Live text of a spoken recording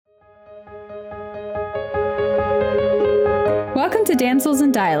Welcome to Damsels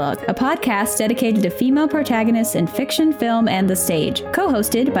in Dialogue, a podcast dedicated to female protagonists in fiction, film, and the stage,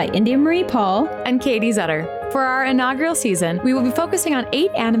 co-hosted by India Marie Paul and Katie Zutter. For our inaugural season, we will be focusing on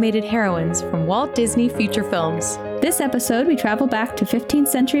 8 animated heroines from Walt Disney feature films. This episode, we travel back to 15th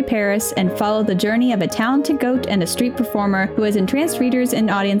century Paris and follow the journey of a talented goat and a street performer who has entranced readers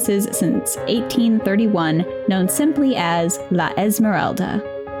and audiences since 1831, known simply as La Esmeralda.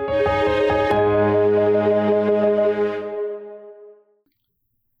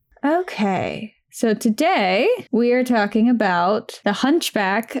 Okay, so today we are talking about The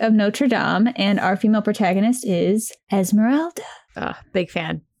Hunchback of Notre Dame, and our female protagonist is Esmeralda. Big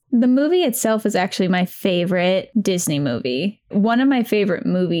fan. The movie itself is actually my favorite Disney movie. One of my favorite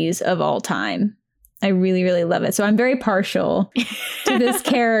movies of all time. I really, really love it. So I'm very partial to this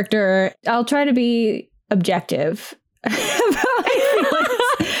character. I'll try to be objective about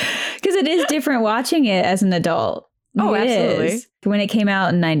because it is different watching it as an adult. Oh, absolutely. When it came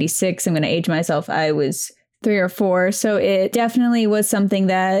out in 96, I'm going to age myself, I was 3 or 4. So it definitely was something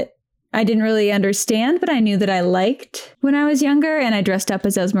that I didn't really understand, but I knew that I liked when I was younger. And I dressed up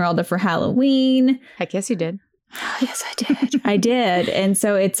as Esmeralda for Halloween. Heck yes, you did. Oh, yes, I did. I did. And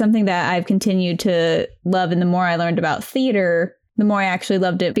so it's something that I've continued to love. And the more I learned about theater, the more I actually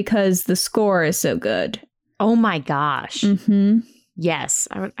loved it because the score is so good. Oh, my gosh. Mm-hmm. Yes.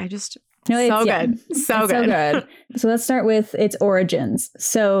 I just... No, so good. So good. So let's start with its origins.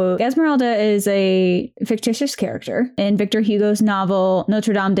 So Esmeralda is a fictitious character in Victor Hugo's novel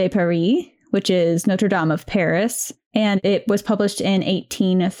Notre Dame de Paris, which is Notre Dame of Paris, and it was published in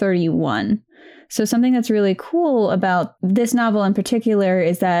 1831. So something that's really cool about this novel in particular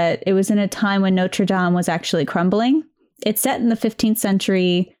is that it was in a time when Notre Dame was actually crumbling. It's set in the 15th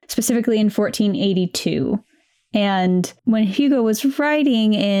century, specifically in 1482. And when Hugo was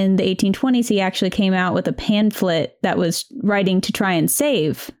writing in the 1820s, he actually came out with a pamphlet that was writing to try and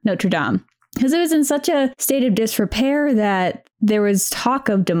save Notre Dame. Because it was in such a state of disrepair that there was talk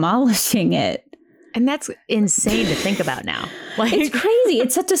of demolishing it. And that's insane to think about now. It's crazy.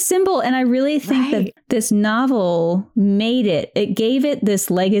 It's such a symbol. And I really think that this novel made it. It gave it this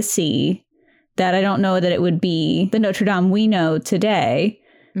legacy that I don't know that it would be the Notre Dame we know today.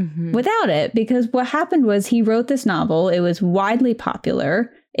 Mm-hmm. Without it, because what happened was he wrote this novel. It was widely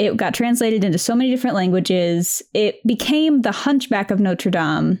popular. It got translated into so many different languages. It became The Hunchback of Notre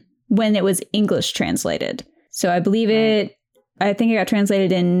Dame when it was English translated. So I think it got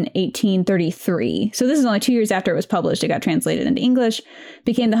translated in 1833. So this is only 2 years after it was published. It got translated into English,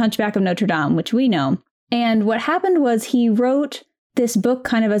 became The Hunchback of Notre Dame, which we know. And what happened was he wrote this book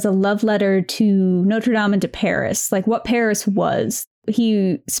kind of as a love letter to Notre Dame and to Paris, like what Paris was.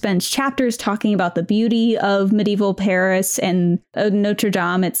 He spends chapters talking about the beauty of medieval Paris and Notre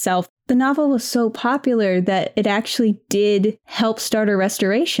Dame itself. The novel was so popular that it actually did help start a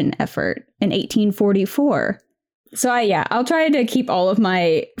restoration effort in 1844. So I'll try to keep all of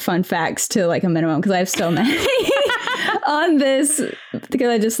my fun facts to like a minimum because I have so many on this because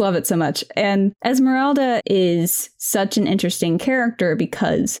I just love it so much. And Esmeralda is such an interesting character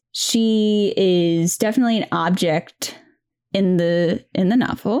because she is definitely an object in the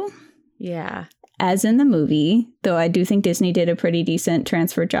novel. Yeah. As in the movie, though I do think Disney did a pretty decent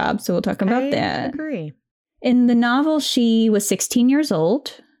transfer job, so we'll talk about that. I agree. In the novel, she was 16 years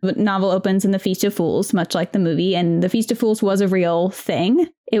old. The novel opens in the Feast of Fools, much like the movie, and the Feast of Fools was a real thing.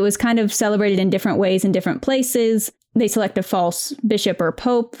 It was kind of celebrated in different ways in different places. They select a false bishop or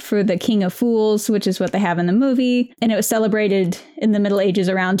pope for the King of Fools, which is what they have in the movie, and it was celebrated in the Middle Ages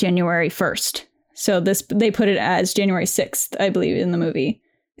around January 1st. So they put it as January 6th, I believe, in the movie.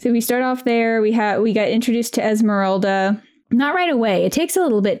 So we start off there. We got introduced to Esmeralda. Not right away. It takes a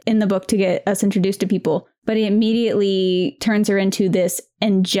little bit in the book to get us introduced to people, but it immediately turns her into this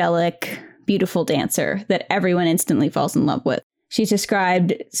angelic, beautiful dancer that everyone instantly falls in love with. She's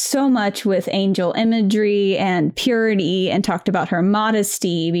described so much with angel imagery and purity and talked about her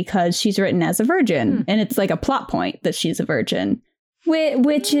modesty because she's written as a virgin. And it's like a plot point that she's a virgin,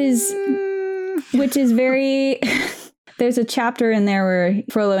 which is very... There's a chapter in there where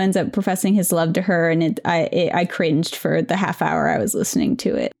Frollo ends up professing his love to her, and I cringed for the half hour I was listening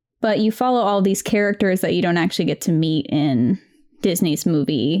to it. But you follow all these characters that you don't actually get to meet in Disney's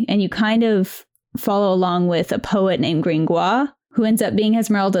movie, and you kind of follow along with a poet named Gringoire, who ends up being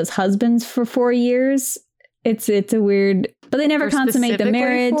Esmeralda's husband for 4 years. It's a weird... But they never consummate the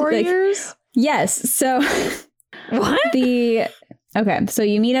marriage. 4 years? Yes, so... What? Okay, so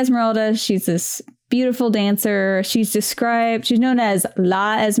you meet Esmeralda. She's this beautiful dancer. She's known as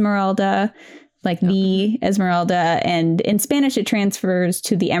La Esmeralda, like the Esmeralda. And in Spanish, it transfers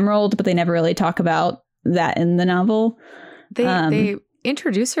to the emerald, but they never really talk about that in the novel. They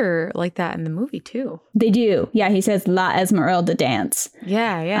introduce her like that in the movie too. They do. Yeah, he says La Esmeralda dance.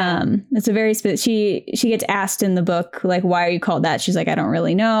 Yeah. It's a very she gets asked in the book, like, why are you called that? She's like, I don't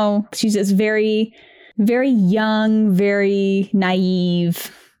really know. She's this very, very young, very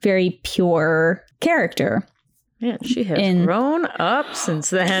naive, very pure character. Yeah, she has grown up since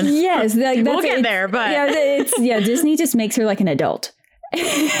then. Yes, we'll get there, but Disney just makes her like an adult,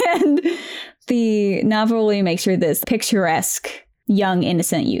 and the novel really makes her this picturesque young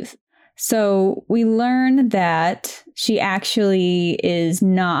innocent youth. So we learn that she actually is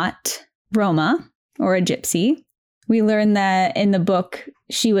not Roma or a gypsy. We learn that in the book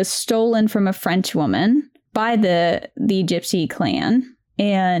she was stolen from a French woman by the gypsy clan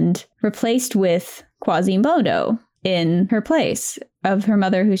and replaced with Quasimodo in her place of her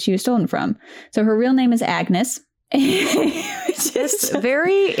mother who she was stolen from. So her real name is Agnes. It's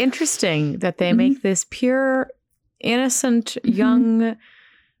very interesting that they make this pure, innocent, young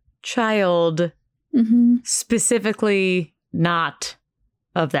child specifically not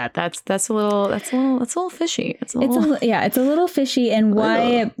of that. That's a little fishy. It's a little fishy. And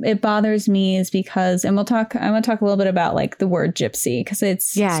why it bothers me is because, and I'm going to talk a little bit about like the word gypsy, because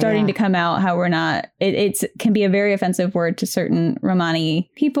it's starting to come out how we're not, it can be a very offensive word to certain Romani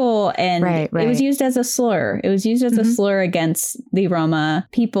people. And it was used as a slur. It was used as a slur against the Roma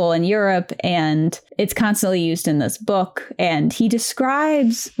people in Europe. And it's constantly used in this book. And he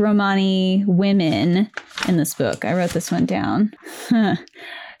describes Romani women in this book. I wrote this one down.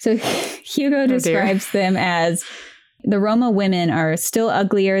 So Hugo describes them as the Roma women are still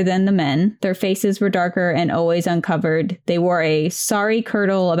uglier than the men. Their faces were darker and always uncovered. They wore a sari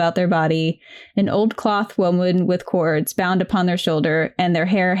kirtle about their body, an old cloth woven with cords bound upon their shoulder, and their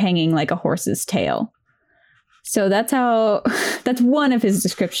hair hanging like a horse's tail. So that's one of his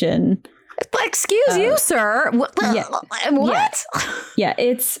description. Excuse you, sir. What? Yeah,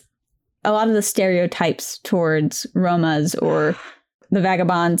 it's a lot of the stereotypes towards Romas or the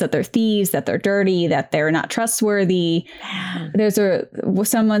vagabonds, that they're thieves, that they're dirty, that they're not trustworthy. Man.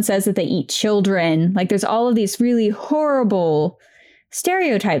 Someone says that they eat children. Like there's all of these really horrible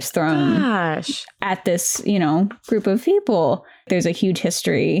stereotypes thrown at this, group of people. There's a huge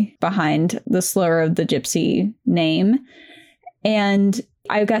history behind the slur of the gypsy name. And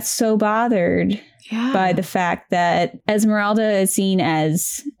I got so bothered by the fact that Esmeralda is seen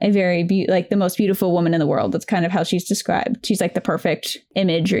as a very, the most beautiful woman in the world. That's kind of how she's described. She's like the perfect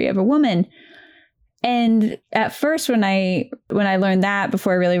imagery of a woman. And at first, when I learned that,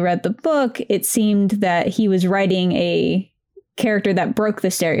 before I really read the book, it seemed that he was writing a character that broke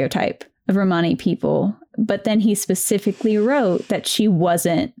the stereotype of Romani people. But then he specifically wrote that she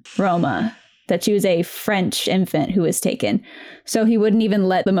wasn't Roma, that she was a French infant who was taken. So he wouldn't even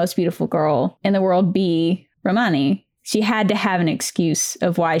let the most beautiful girl in the world be Romani. She had to have an excuse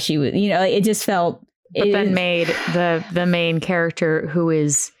of why she was, it just felt... But then made the main character, who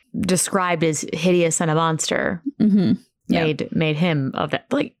is described as hideous and a monster, made him of that.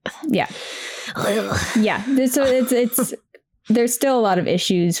 Like, yeah. So it's there's still a lot of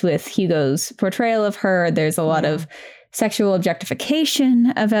issues with Hugo's portrayal of her. There's a lot of sexual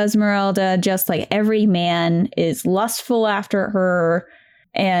objectification of Esmeralda, just like every man is lustful after her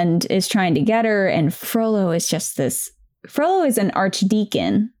and is trying to get her. And Frollo is just Frollo is an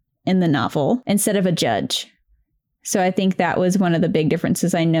archdeacon in the novel instead of a judge. So I think that was one of the big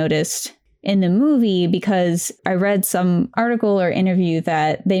differences I noticed in the movie, because I read some article or interview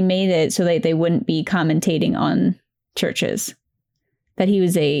that they made it so that they wouldn't be commentating on churches, that he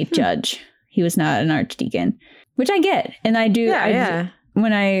was a judge. He was not an archdeacon. Which I get. And I do.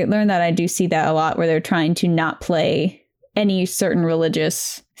 When I learned that, I do see that a lot, where they're trying to not play any certain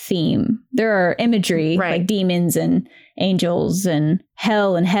religious theme. There are imagery like demons and angels and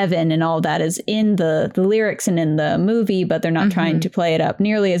hell and heaven and all that is in the lyrics and in the movie, but they're not trying to play it up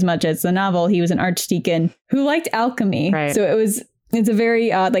nearly as much as the novel. He was an archdeacon who liked alchemy. Right. So it's a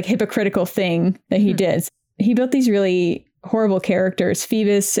very odd, hypocritical thing that he did. He built these really horrible characters.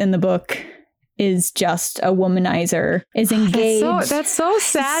 Phoebus in the book is just a womanizer, is engaged. That's so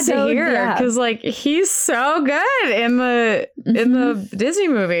sad to hear, because he's so good in the Disney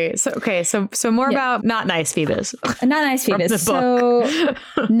movie. So more about Not Nice Phoebus. Not Nice Phoebus. So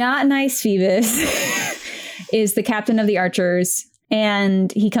Not Nice Phoebus is the captain of the archers,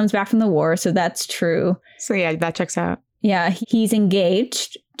 and he comes back from the war, so that's true. So yeah, that checks out. Yeah, he's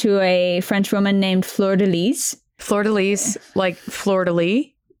engaged to a French woman named Fleur de Lis. Fleur de Lis, like Fleur de Lis.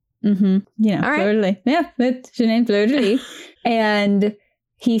 Fleur de Lis. Yeah, that's her name, Fleur de Lis. And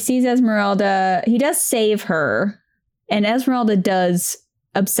he sees Esmeralda. He does save her, and Esmeralda does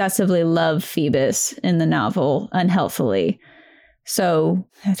obsessively love Phoebus in the novel unhealthily. So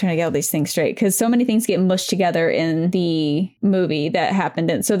I'm trying to get all these things straight because so many things get mushed together in the movie that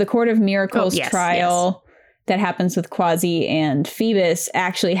happened. So the Court of Miracles trial that happens with Quasi and Phoebus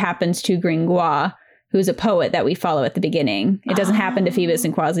actually happens to Gringoire, who's a poet that we follow at the beginning. It doesn't happen to Phoebus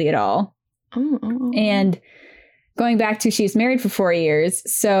and Quasi at all. And going back to she's married for 4 years.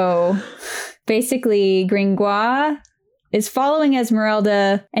 So basically Gringoire is following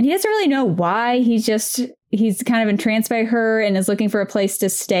Esmeralda and he doesn't really know why. He's kind of entranced by her and is looking for a place to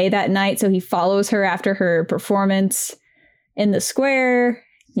stay that night. So he follows her after her performance in the square.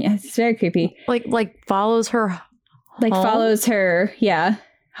 Yeah, it's very creepy. Like follows her Like home? Follows her,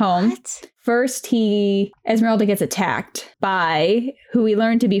 home. What? First, Esmeralda gets attacked by who we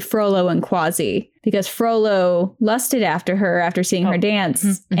learn to be Frollo and Quasi, because Frollo lusted after her after seeing her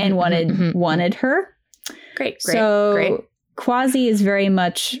dance and wanted her. Great. So Quasi is very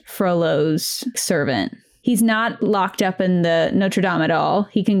much Frollo's servant. He's not locked up in the Notre Dame at all.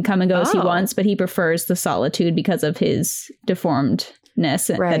 He can come and go as he wants, but he prefers the solitude because of his deformedness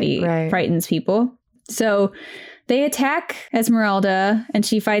that he frightens people. So they attack Esmeralda and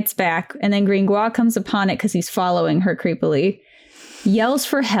she fights back. And then Gringoire comes upon it because he's following her creepily, yells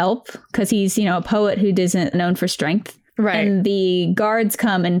for help because he's, a poet who isn't known for strength. Right. And the guards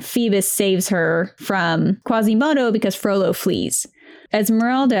come and Phoebus saves her from Quasimodo because Frollo flees.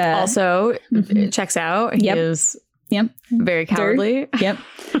 Esmeralda also checks out. He is very cowardly. Yep.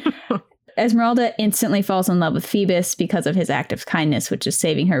 Esmeralda instantly falls in love with Phoebus because of his act of kindness, which is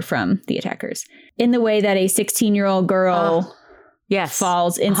saving her from the attackers. In the way that a 16-year-old girl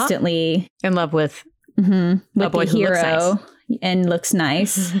falls instantly in love with the hero and looks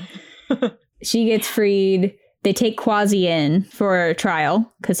nice. She gets freed. They take Quasi in for a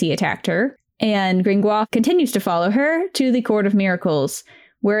trial because he attacked her. And Gringoire continues to follow her to the Court of Miracles,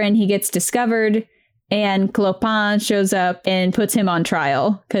 wherein he gets discovered. And Clopin shows up and puts him on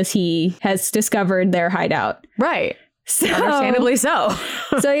trial because he has discovered their hideout. Right. So, understandably so.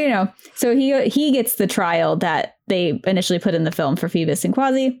 So he gets the trial that they initially put in the film for Phoebus and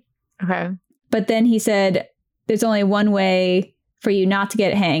Quasi. Okay. But then he said, there's only one way for you not to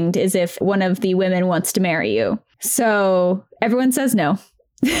get hanged is if one of the women wants to marry you. So everyone says no.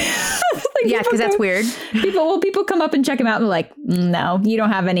 Because that's weird. People come up and check him out and be like, no, you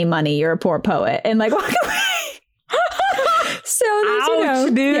don't have any money. You're a poor poet. And like, walk away. So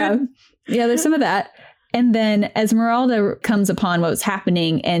there's, there's some of that. And then Esmeralda comes upon what's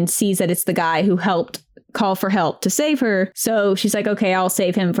happening and sees that it's the guy who helped call for help to save her. So she's like, okay, I'll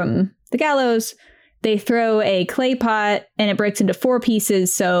save him from the gallows. They throw a clay pot and it breaks into 4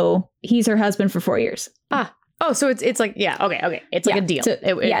 pieces. So he's her husband for 4 years. Oh, so it's like, okay. It's like a deal. So,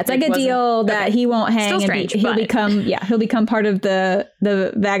 it's like a deal that he won't hang. Still strange, he'll become part of the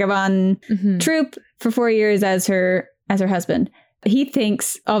vagabond troupe for 4 years as her husband. He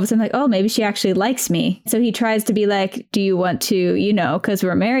thinks all of a sudden like, oh, maybe she actually likes me. So he tries to be like, do you want to, because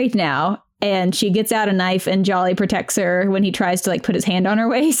we're married now. And she gets out a knife and Jolly protects her when he tries to like put his hand on her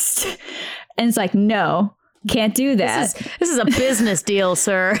waist. And it's like, no. Can't do that. This is a business deal,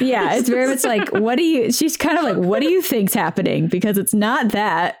 sir. Yeah, it's very much like, she's kind of like, what do you think's happening? Because it's not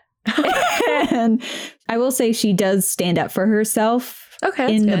that. And I will say she does stand up for herself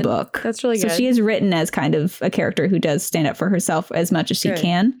in the book. That's really good. So she is written as kind of a character who does stand up for herself as much as she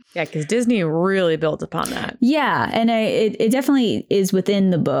can. Yeah, because Disney really built upon that. Yeah, and it definitely is within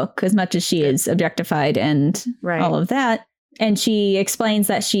the book as much as she is objectified and all of that. And she explains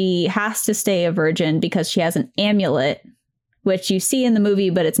that she has to stay a virgin because she has an amulet, which you see in the movie,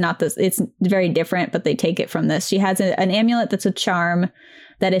 but it's not this. It's very different, but they take it from this. She has an amulet that's a charm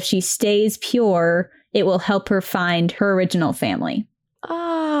that if she stays pure, it will help her find her original family.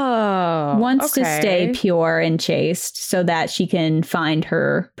 Oh, wants to stay pure and chaste so that she can find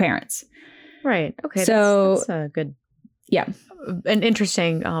her parents. Right. Okay. So that's a good. Yeah. An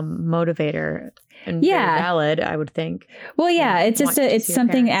interesting motivator. And very valid, I would think. Well, yeah, it's just it's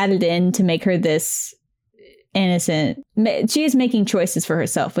something added in to make her this innocent. She is making choices for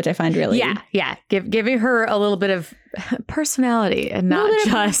herself, which I find really giving her a little bit of personality and not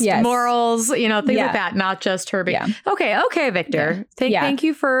just morals, things like that. Not just her being okay, Victor. Thank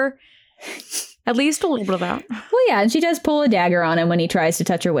you for at least a little bit of that. Well, yeah, and she does pull a dagger on him when he tries to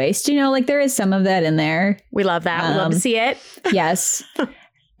touch her waist. Like there is some of that in there. We love that. We love to see it. Yes.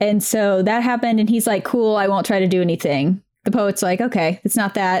 And so that happened and he's like, cool, I won't try to do anything. The poet's like, okay, it's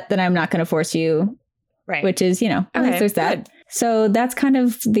not that, then I'm not going to force you. Right. Which is, there's that. Good. So that's kind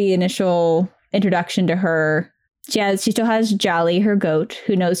of the initial introduction to her. She still has Jolly, her goat,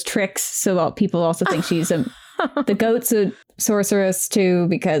 who knows tricks. So people also think she's a The goat's a sorceress too,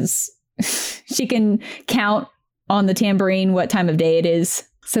 because she can count on the tambourine what time of day it is.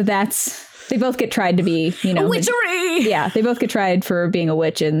 So they both get tried to be, witchery. They both get tried for being a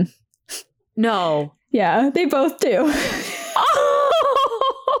witch, and no. Yeah, they both do.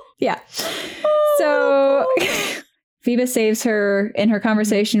 Yeah. So Phoebus saves her in her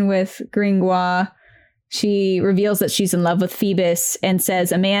conversation with Gringoire. She reveals that she's in love with Phoebus and says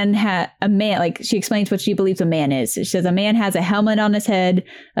she explains what she believes a man is. She says a man has a helmet on his head,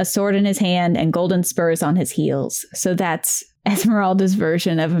 a sword in his hand, and golden spurs on his heels. So that's Esmeralda's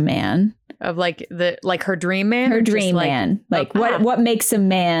version of a man. Of her dream man? Her dream man. What makes a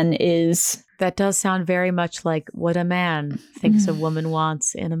man is... That does sound very much like what a man thinks a woman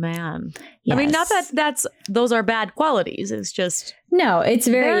wants in a man. Yes. I mean, not that those are bad qualities. It's just... No, it's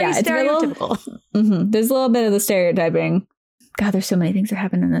very stereotypical. There's a little bit of the stereotyping. God, there's so many things that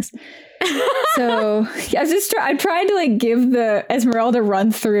happen in this. So I'm trying to give the Esmeralda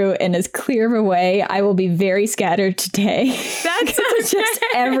run through in as clear of a way. I will be very scattered today. That's just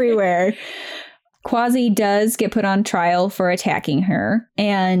everywhere. Quasi does get put on trial for attacking her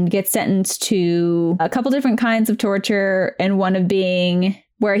and gets sentenced to a couple different kinds of torture, and one of being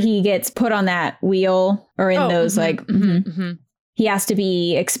where he gets put on that wheel or in he has to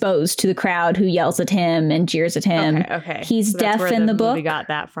be exposed to the crowd who yells at him and jeers at him. Okay. He's deaf in the book. We got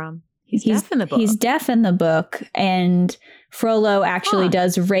that from. He's deaf in the book. He's deaf in the book, and Frollo actually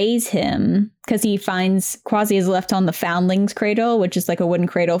does raise him because he finds Quasi is left on the foundling's cradle, which is like a wooden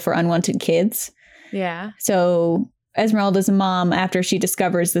cradle for unwanted kids. Yeah. So Esmeralda's mom, after she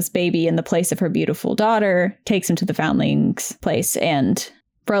discovers this baby in the place of her beautiful daughter, takes him to the foundling's place, and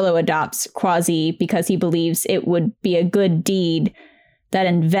Frollo adopts Quasi because he believes it would be a good deed that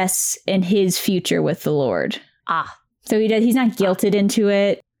invests in his future with the Lord. So he's not guilted into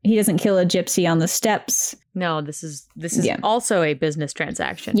it. He doesn't kill a gypsy on the steps. No, this is also a business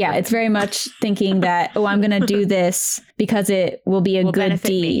transaction. Yeah, it's very much thinking that, I'm going to do this because it will be a good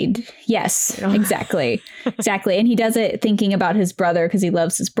deed. Me. Yes, exactly. Exactly. And he does it thinking about his brother because he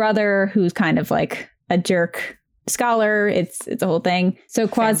loves his brother, who's kind of like a jerk scholar. It's a whole thing. So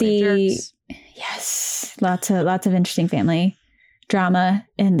Quasi, yes, lots of interesting family drama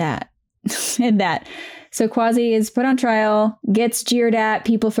in that. So Quasi is put on trial, gets jeered at,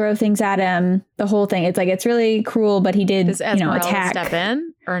 people throw things at him, the whole thing. It's really cruel, but he did, Does Esmeralda attack. Step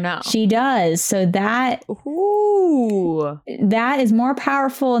in or no? She does. So that is more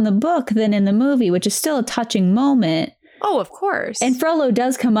powerful in the book than in the movie, which is still a touching moment. Oh, of course. And Frollo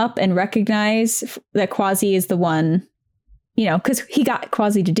does come up and recognize that Quasi is the one, because he got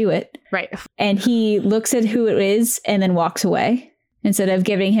Quasi to do it. Right. And he looks at who it is and then walks away. Instead of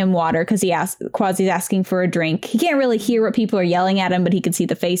giving him water, because Quasi's asking for a drink. He can't really hear what people are yelling at him, but he can see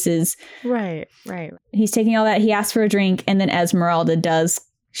the faces. Right. He's taking all that. He asks for a drink, and then Esmeralda does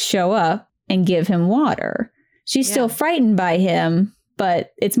show up and give him water. She's still frightened by him,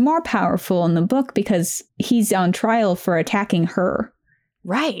 but it's more powerful in the book because he's on trial for attacking her.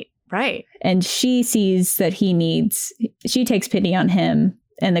 Right. And she sees that she takes pity on him,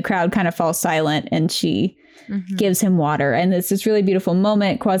 and the crowd kind of falls silent, and she... gives him water. And it's this really beautiful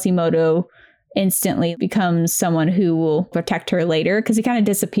moment. Quasimodo instantly becomes someone who will protect her later because he kind of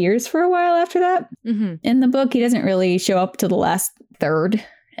disappears for a while after that. In the book, he doesn't really show up to the last third.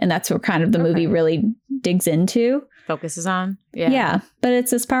 And that's what kind of the movie really digs into. Focuses on. Yeah. But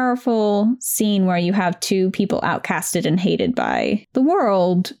it's this powerful scene where you have two people outcasted and hated by the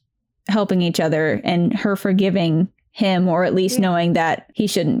world helping each other, and her forgiving him, or at least knowing that he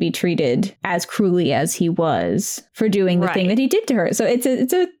shouldn't be treated as cruelly as he was for doing the thing that he did to her. So it's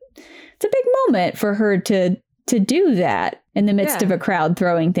a big moment for her to do that in the midst of a crowd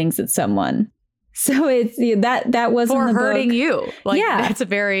throwing things at someone. So it's that was for in the hurting book. You. That's a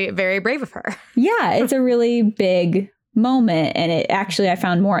very, very brave of her. Yeah, it's a really big moment, and it actually I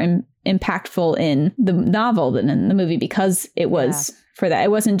found more impactful in the novel than in the movie because it was for that.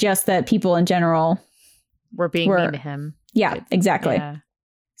 It wasn't just that people in general were being mean to him. Yeah, exactly. Yeah.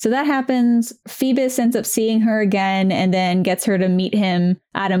 So that happens. Phoebus ends up seeing her again and then gets her to meet him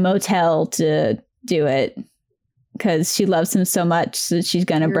at a motel to do it because she loves him so much that she's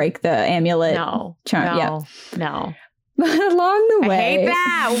going to break the amulet. No. But along the way... I hate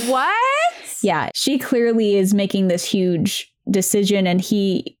that. What? Yeah, she clearly is making this huge decision, and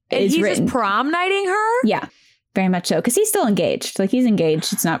he's just prom nighting her? Yeah, very much so. Because he's still engaged. He's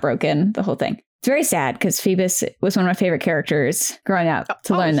engaged. It's not broken, the whole thing. It's very sad because Phoebus was one of my favorite characters growing up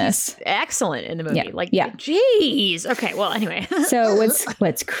to learn this. Excellent in the movie. Jeez. Okay, well, anyway. So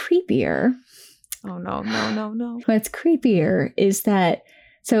what's creepier... Oh, no. What's creepier is that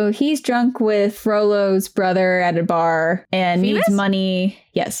So he's drunk with Frollo's brother at a bar and Phoebus? needs money.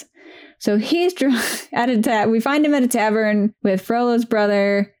 Yes. So he's drunk at we find him at a tavern with Frollo's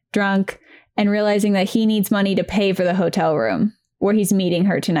brother, drunk, and realizing that he needs money to pay for the hotel room where he's meeting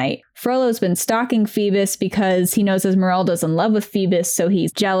her tonight. Frollo's been stalking Phoebus because he knows Esmeralda's in love with Phoebus, so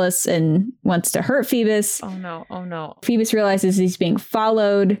he's jealous and wants to hurt Phoebus. Oh no. Phoebus realizes he's being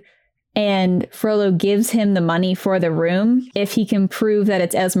followed, and Frollo gives him the money for the room if he can prove that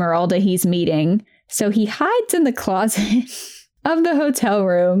it's Esmeralda he's meeting. So he hides in the closet of the hotel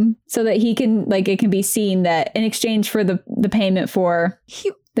room so that he can, like, it can be seen that in exchange for the payment for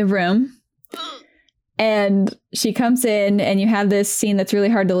the room. And she comes in, and you have this scene that's really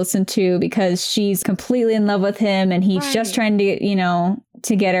hard to listen to because she's completely in love with him, and he's just trying to,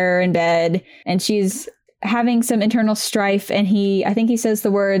 to get her in bed. And she's having some internal strife, and I think he says the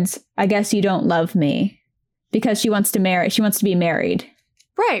words, "I guess you don't love me," because she wants to be married.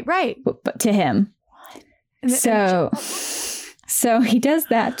 Right. But to him. So he does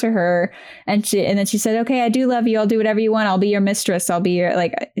that to her, and then she said, "Okay, I do love you. I'll do whatever you want. I'll be your mistress. I'll be your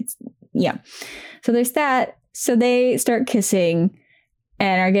yeah." So there's that. So they start kissing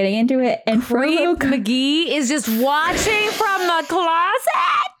and are getting into it. And Frollo McGee is just watching from the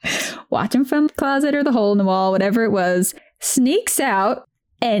closet. Watching from the closet or the hole in the wall, whatever it was, sneaks out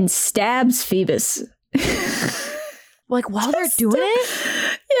and stabs Phoebus. Like while they're doing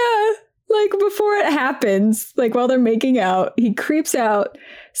it? Yeah. Like before it happens, like while they're making out, he creeps out,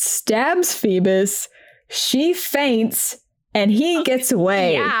 stabs Phoebus, she faints, and he gets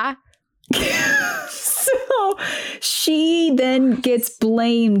away. Yeah. So she then gets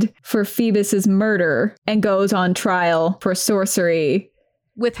blamed for Phoebus's murder and goes on trial for sorcery.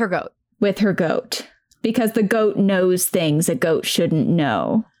 With her goat. Because the goat knows things a goat shouldn't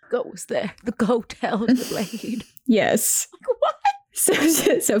know. Goes there. The goat held the blade. Yes. What?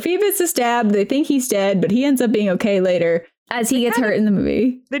 So Phoebus is stabbed. They think he's dead, but he ends up being okay later as he gets hurt in the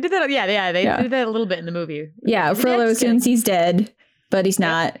movie. They did that. Yeah. They did that a little bit in the movie. Yeah. Frollo assumes he's dead, but he's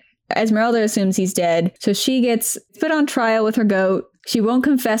not. Esmeralda assumes he's dead. So she gets put on trial with her goat. She won't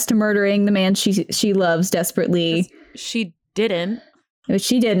confess to murdering the man she loves desperately. She didn't. But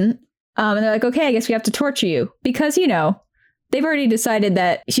she didn't. And they're like, okay, I guess we have to torture you. Because, they've already decided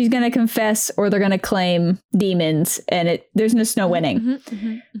that she's going to confess or they're going to claim demons. And there's just no winning.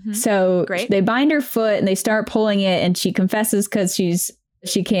 So they bind her foot and they start pulling it. And she confesses because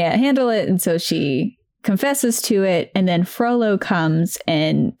she can't handle it. And so she confesses to it, and then Frollo comes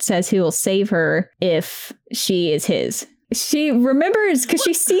and says he will save her if she is his. She remembers because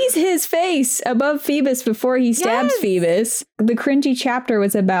she sees his face above Phoebus before he stabs Phoebus. The cringy chapter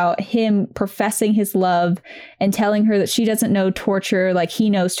was about him professing his love and telling her that she doesn't know torture like he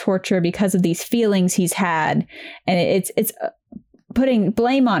knows torture because of these feelings he's had. And it's putting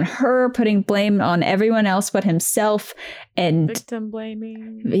blame on her, putting blame on everyone else but himself, and victim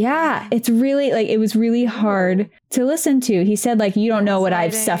blaming. Yeah, it's really it was really hard to listen to. He said you don't know what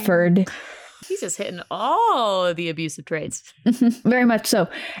I've suffered. He's just hitting all of the abusive traits. Very much so.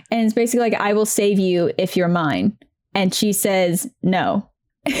 And it's basically I will save you if you're mine. And she says no.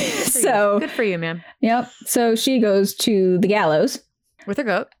 So good for you, man. Yep. So she goes to the gallows with her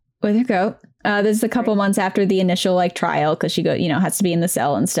goat. This is a couple months after the initial trial because she has to be in the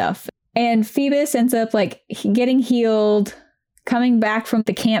cell and stuff. And Phoebus ends up getting healed, coming back from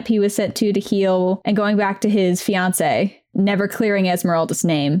the camp he was sent to heal, and going back to his fiance, never clearing Esmeralda's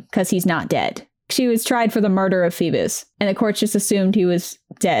name because he's not dead. She was tried for the murder of Phoebus, and the court just assumed he was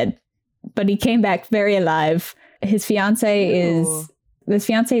dead, but he came back very alive. His fiance's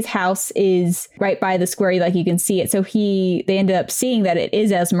house is right by the square, you can see it. So they ended up seeing that it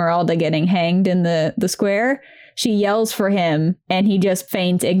is Esmeralda getting hanged in the square. She yells for him and he just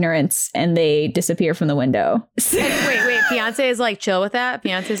feigns ignorance and they disappear from the window. Wait, fiance is chill with that?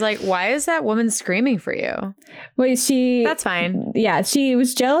 Fiance is why is that woman screaming for you? Wait, that's fine. Yeah, she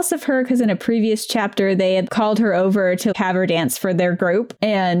was jealous of her because in a previous chapter they had called her over to have her dance for their group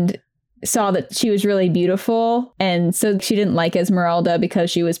and saw that she was really beautiful, and so she didn't like Esmeralda because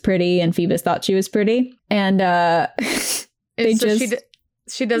she was pretty and Phoebus thought she was pretty, and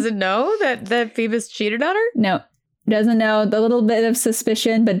she doesn't know that Phoebus cheated on her? No, doesn't know. The little bit of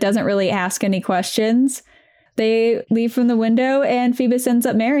suspicion, but doesn't really ask any questions. They leave from the window and Phoebus ends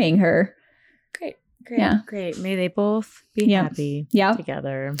up marrying her. Great. May they both be happy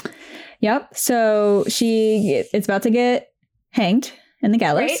together. Yep. So it's about to get hanged in the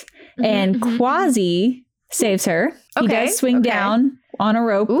gallows. And Quasi saves her. He does swing down on a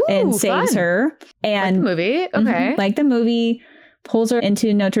rope and saves her. And like the movie. Okay. Like the movie, pulls her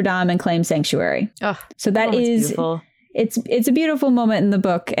into Notre Dame and claims sanctuary. Oh, so that is beautiful. It's a beautiful moment in the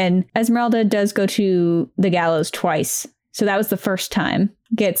book. And Esmeralda does go to the gallows twice. So that was the first time.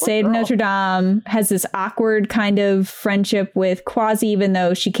 Gets saved in Notre Dame, has this awkward kind of friendship with Quasi, even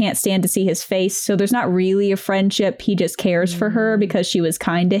though she can't stand to see his face. So there's not really a friendship. He just cares for her because she was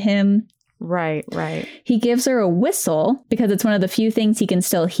kind to him. Right. He gives her a whistle because it's one of the few things he can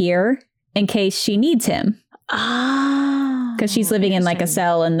still hear in case she needs him. Because she's living in like a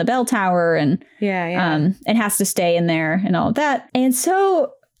cell in the bell tower and and has to stay in there and all of that. And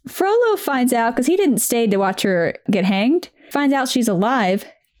so Frollo finds out, because he didn't stay to watch her get hanged, finds out she's alive,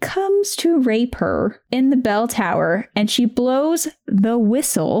 comes to rape her in the bell tower, and she blows the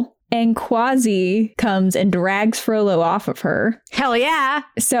whistle, and Quasi comes and drags Frollo off of her. Hell yeah.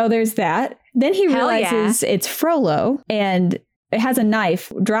 So there's that. Then he realizes it's Frollo, and it has a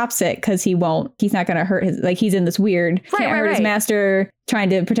knife, drops it because he's not going to hurt he's in this weird, can't hurt his master,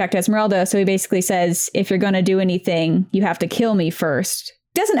 trying to protect Esmeralda. So he basically says, if you're going to do anything, you have to kill me first.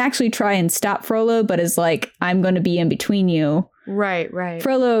 Doesn't actually try and stop Frollo, but is like, I'm going to be in between you. Right.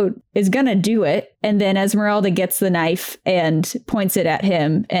 Frollo is going to do it. And then Esmeralda gets the knife and points it at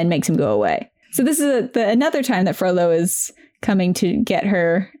him and makes him go away. So this is another time that Frollo is coming to get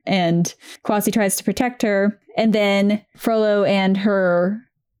her, and Quasi tries to protect her. And then Frollo and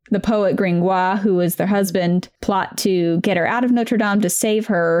the poet Gringoire, who is their husband, plot to get her out of Notre Dame to save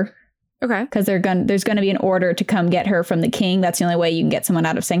her. Okay. Because there's going to be an order to come get her from the king. That's the only way you can get someone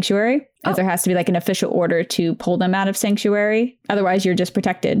out of Sanctuary. Because there has to be like an official order to pull them out of Sanctuary. Otherwise, you're just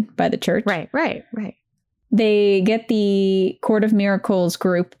protected by the church. Right. They get the Court of Miracles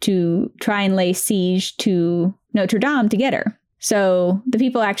group to try and lay siege to Notre Dame to get her. So the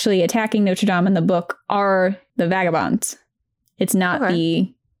people actually attacking Notre Dame in the book are the vagabonds. It's not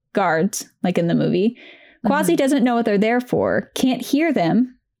the guards like in the movie. Quasi doesn't know what they're there for, can't hear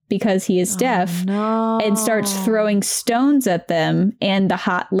them because he is deaf, and starts throwing stones at them and the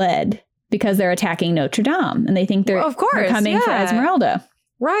hot lead because they're attacking Notre Dame. And they think they're coming for Esmeralda.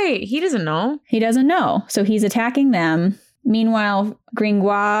 Right. He doesn't know. So he's attacking them. Meanwhile,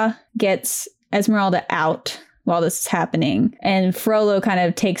 Gringoire gets Esmeralda out while this is happening. And Frollo kind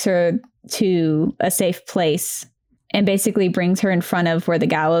of takes her to a safe place and basically brings her in front of where the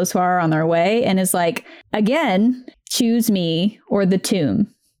gallows are on their way and is like, again, choose me or the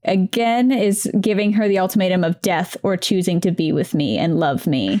tomb. Again is giving her the ultimatum of death or choosing to be with me and love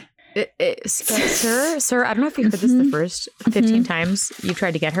me. Sir, I don't know if you heard this the first 15 times you've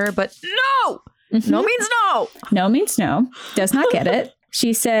tried to get her, but no! No means no! No means no. Does not get it.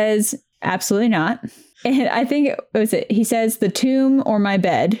 She says, absolutely not. And I think he says, the tomb or my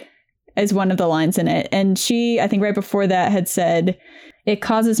bed is one of the lines in it. And she, I think right before that, had said, it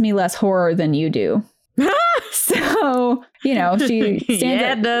causes me less horror than you do. So, she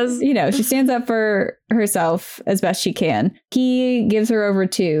stands up, she stands up for herself as best she can. He gives her over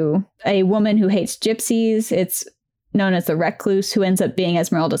to a woman who hates gypsies. It's known as the Recluse, who ends up being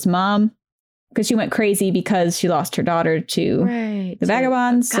Esmeralda's mom because she went crazy because she lost her daughter to the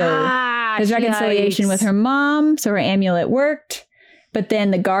vagabonds. So there's reconciliation with her mom. So her amulet worked. But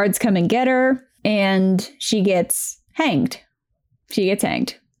then the guards come and get her and she gets hanged.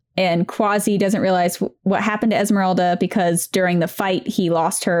 And Quasi doesn't realize what happened to Esmeralda because during the fight, he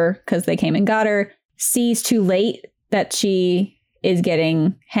lost her because they came and got her. Sees too late that she is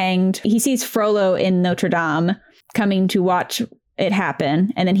getting hanged. He sees Frollo in Notre Dame coming to watch it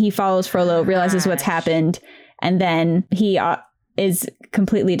happen. And then he follows Frollo, realizes what's happened. And then he is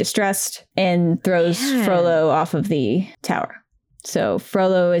completely distressed and throws Frollo off of the tower. So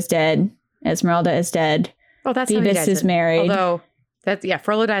Frollo is dead. Esmeralda is dead. Oh, that's Phoebus is married. Although...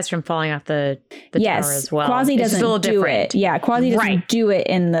 Frollo dies from falling off the tower as well. Quasi doesn't do it. Yeah, Quasi doesn't do it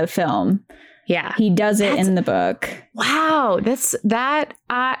in the film. Yeah. He does it in the book. Wow. This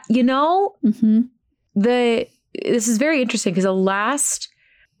is very interesting because the last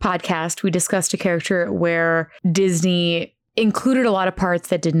podcast we discussed a character where Disney included a lot of parts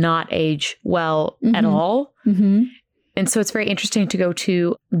that did not age well at all. Mm-hmm. And so it's very interesting to go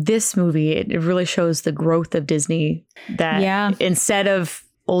to this movie. It really shows the growth of Disney that instead of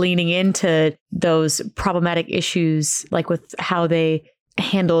leaning into those problematic issues, like with how they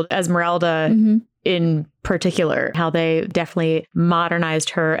handled Esmeralda in particular, how they definitely modernized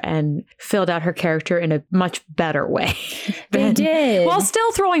her and filled out her character in a much better way. They did. While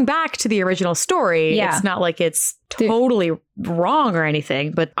still throwing back to the original story. Yeah. It's not like it's totally wrong or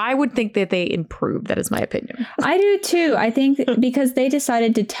anything, but I would think that they improved. That is my opinion. I do too. I think because they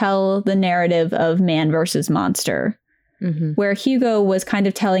decided to tell the narrative of man versus monster. where Hugo was kind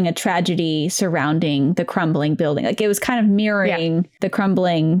of telling a tragedy surrounding the crumbling building. Like it was kind of mirroring the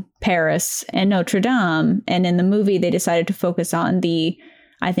crumbling Paris and Notre Dame. And in the movie, they decided to focus on the,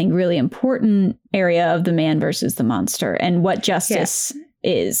 I think, really important area of the man versus the monster and what justice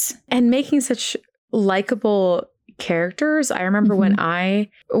is. And making such likable characters. I remember when I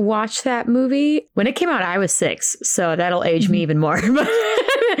watched that movie, when it came out, I was 6. So that'll age me even more.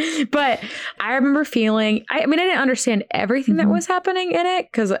 But I remember feeling, I mean, I didn't understand everything that was happening in it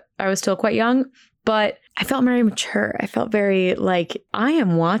because I was still quite young, but I felt very mature. I felt very like I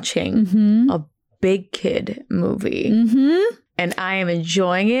am watching a big kid movie and I am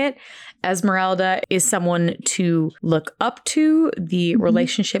enjoying it. Esmeralda is someone to look up to. The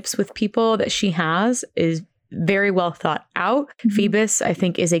relationships with people that she has is very well thought out. Phoebus, I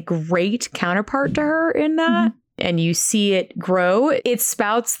think, is a great counterpart to her in that. And you see it grow. It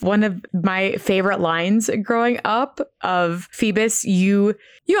spouts one of my favorite lines growing up of Phoebus, you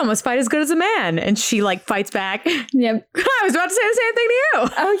almost fight as good as a man. And she like fights back. Yep. I was about to say the same thing to you.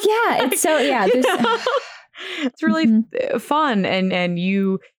 Oh, yeah. It's so, yeah. It's really fun. And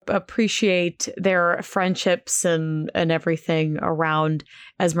you appreciate their friendships and everything around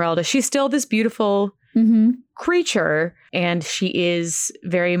Esmeralda. She's still this beautiful creature. And she is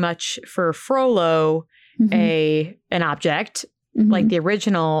very much for Frollo an object like the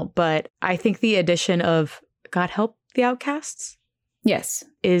original, but I think the addition of God Help the Outcasts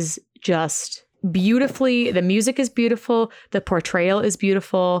is just beautifully, the music is beautiful, the portrayal is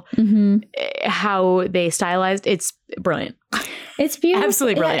beautiful, how they stylized, it's brilliant. It's beautiful.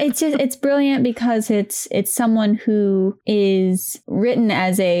 Absolutely brilliant. Yeah, it's brilliant because it's someone who is written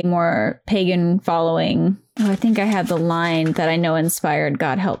as a more pagan following. Oh, I think I have the line that I know inspired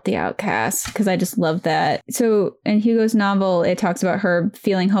God Help the Outcast because I just love that. So in Hugo's novel, it talks about her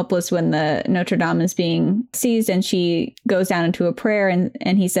feeling hopeless when the Notre Dame is being seized and she goes down into a prayer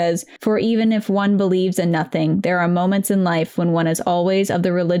and he says, "For even if one believes in nothing, there are moments in life when one is always of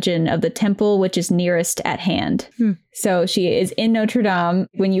the religion of the temple which is nearest at hand." So she is in Notre Dame.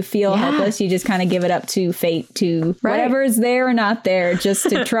 When you feel helpless, you just kind of give it up to fate, to whatever is there or not there, just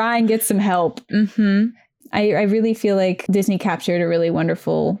to try and get some help. I really feel like Disney captured a really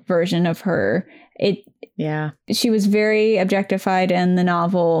wonderful version of her. She was very objectified in the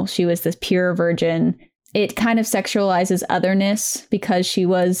novel. She was this pure virgin. It kind of sexualizes otherness because she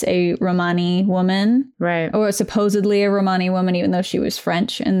was a Romani woman. Right. Or supposedly a Romani woman, even though she was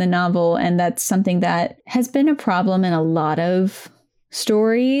French in the novel. And that's something that has been a problem in a lot of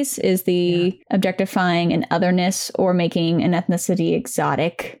stories, is the objectifying an otherness or making an ethnicity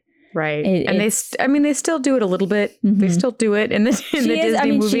exotic. Right. And they still do it a little bit. They still do it in the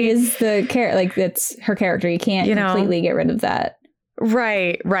Disney movie. She is the character, like that's her character. You can't completely get rid of that.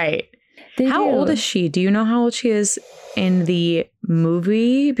 Right. How old is she? Do you know how old she is in the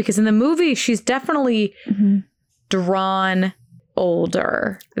movie? Because in the movie, she's definitely drawn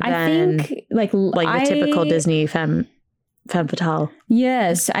older than I think like the typical Disney femme fatale.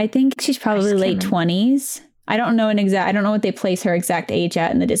 Yes, I think she's probably late 20s. I don't know what they place her exact age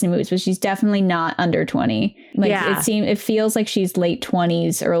at in the Disney movies, but she's definitely not under 20. It feels like she's late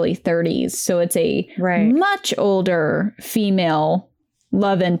 20s, early 30s. So it's a much older female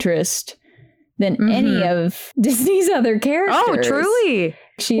love interest than any of Disney's other characters. Oh, truly.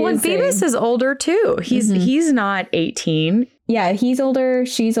 Phoebus is older too. He's not 18. Yeah, he's older.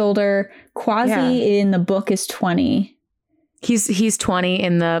 She's older. Quasi in the book is 20. He's 20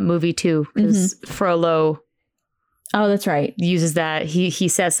 in the movie too, because Frollo. Oh, that's right. Uses that. He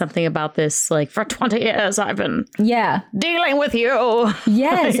says something about this, like, for 20 years I've been dealing with you.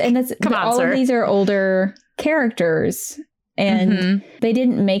 Yes, and that's all of these are older characters. And they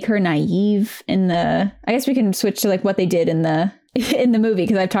didn't make her naive in the... I guess we can switch to like what they did in the movie,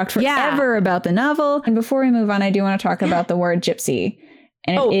 because I've talked forever about the novel. And before we move on, I do want to talk about the word gypsy.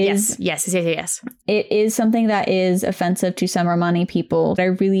 And yes. It is something that is offensive to some Romani people. I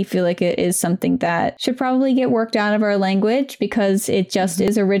really feel like it is something that should probably get worked out of our language, because it just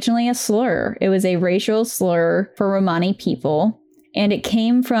is originally a slur. It was a racial slur for Romani people. And it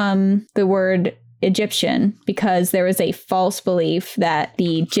came from the word Egyptian, because there was a false belief that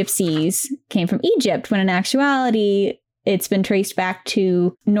the gypsies came from Egypt, when in actuality, it's been traced back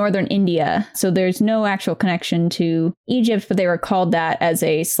to northern India. So there's no actual connection to Egypt, but they were called that as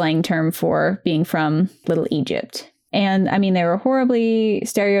a slang term for being from Little Egypt. And I mean, they were horribly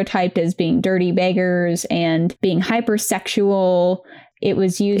stereotyped as being dirty beggars and being hypersexual. It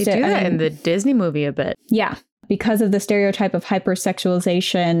was used in the Disney movie a bit. Yeah. Because of the stereotype of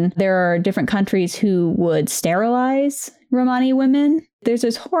hypersexualization, there are different countries who would sterilize Romani women. There's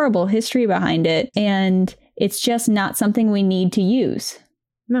this horrible history behind it. And It's just not something we need to use.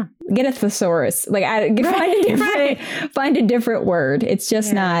 No. Get a thesaurus. Like, find a different word. It's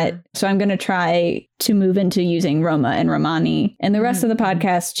just not. So I'm going to try to move into using Roma and Romani and the rest of the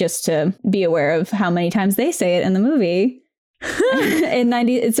podcast just to be aware of how many times they say it in the movie.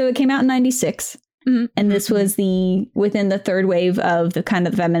 So it came out in 96. Mm-hmm. And this was within the third wave of the kind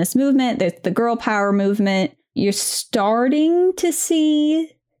of feminist movement. There's the girl power movement. You're starting to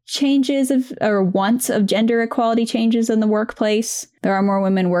see changes wants of gender equality changes in the workplace. There are more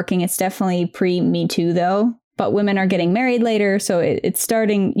women working. It's definitely pre-Me Too, though. But women are getting married later. So it's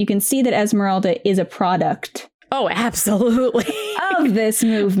starting. You can see that Esmeralda is a product. Oh, absolutely. Of this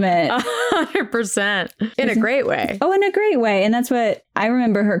movement. 100%. In a great way. Oh, in a great way. And that's what I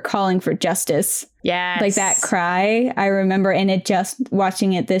remember her calling for justice. Yes. Like that cry. I remember, and it just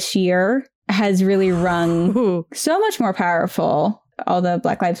watching it this year has really rung so much more powerful. All the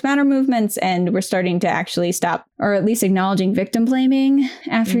Black Lives Matter movements, and we're starting to actually stop, or at least acknowledging victim blaming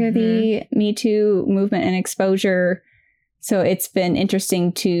after the Me Too movement and exposure. So it's been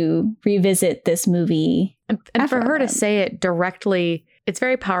interesting to revisit this movie. And for her to say it directly, it's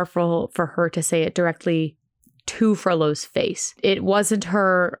very powerful for her to say it directly to Frollo's face. It wasn't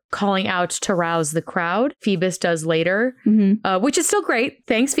her calling out to rouse the crowd. Phoebus does later, which is still great.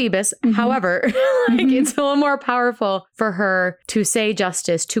 Thanks, Phoebus. However, it's a little more powerful for her to say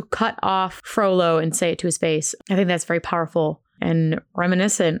justice, to cut off Frollo and say it to his face. I think that's very powerful and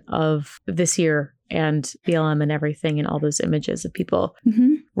reminiscent of this year and BLM and everything and all those images of people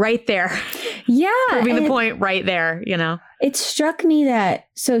right there. Yeah. Proving the point right there, you know. It struck me that,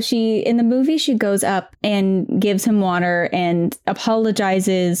 so in the movie, she goes up and gives him water and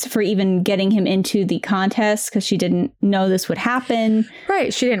apologizes for even getting him into the contest because she didn't know this would happen.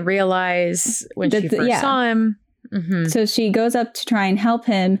 Right. She didn't realize when she first saw him. Mm-hmm. So she goes up to try and help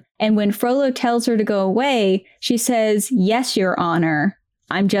him. And when Frollo tells her to go away, she says, "Yes, Your Honor.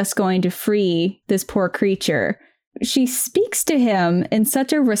 I'm just going to free this poor creature." She speaks to him in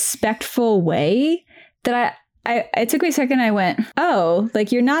such a respectful way that it took me a second. I went, oh,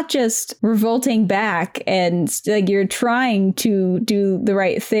 like you're not just revolting back and like you're trying to do the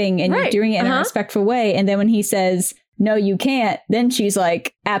right thing and you're doing it in a respectful way. And then when he says, "No, you can't," then she's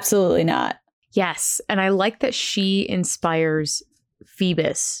like, absolutely not. Yes. And I like that she inspires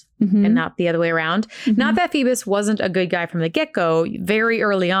Phoebus and not the other way around. Not that Phoebus wasn't a good guy from the get-go. Very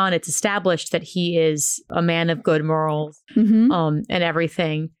early on, it's established that he is a man of good morals and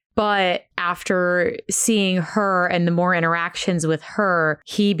everything. But after seeing her and the more interactions with her,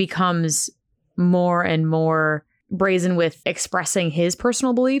 he becomes more and more brazen with expressing his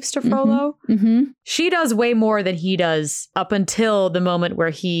personal beliefs to Frollo. She does way more than he does up until the moment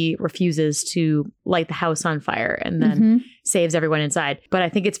where he refuses to light the house on fire and then saves everyone inside. But I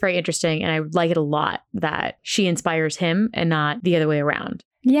think it's very interesting, and I like it a lot that she inspires him and not the other way around.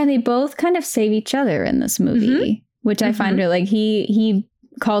 Yeah, they both kind of save each other in this movie, which I find like he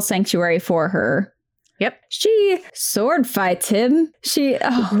calls sanctuary for her. Yep. She sword fights him. She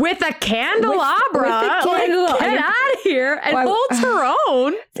with a candelabra. Like, get out of here and holds her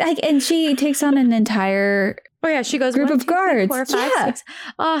own. Like, and she takes on an entire she goes group of guards. 4, 5, 6.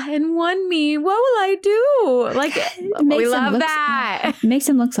 And one me. What will I do? Like, we love that. Makes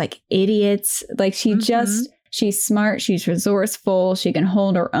them look like idiots. Like she she's smart. She's resourceful. She can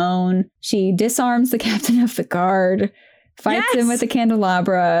hold her own. She disarms the captain of the guard. Fights him with a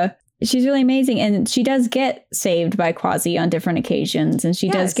candelabra. She's really amazing. And she does get saved by Quasi on different occasions. And she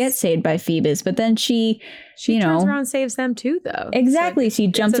does get saved by Phoebus. But then she turns around and saves them too, though. Exactly. So she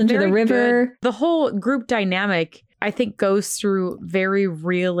jumps into the river. The whole group dynamic, I think, goes through very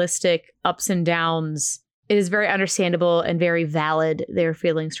realistic ups and downs. It is very understandable and very valid, their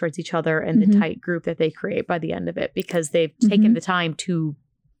feelings towards each other and the tight group that they create by the end of it, because they've taken the time to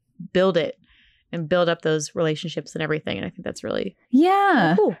build it and build up those relationships and everything. And I think that's really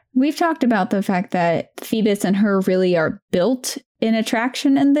cool. We've talked about the fact that Phoebus and her really are built in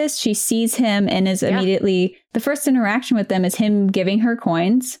attraction in this. She sees him and is immediately, the first interaction with them is him giving her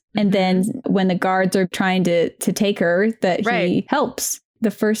coins. And then when the guards are trying to take her, that he helps.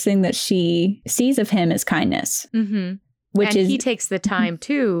 The first thing that she sees of him is kindness. And he takes the time,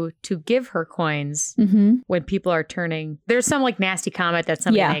 too, to give her coins when people are turning. There's some like nasty comment that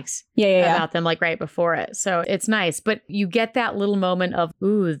somebody makes about them like right before it. So it's nice. But you get that little moment of,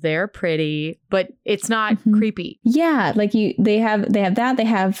 ooh, they're pretty, but it's not creepy. Yeah. Like they have that. They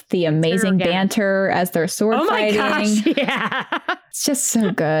have the amazing banter as they're sword fighting. Oh my gosh. Yeah. It's just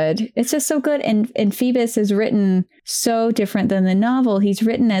so good. It's just so good. And Phoebus is written so different than the novel. He's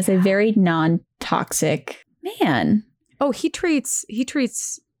written as a very non-toxic man. Oh, he treats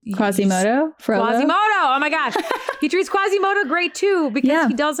Quasimodo? Quasimodo! Oh my gosh. He treats Quasimodo great too because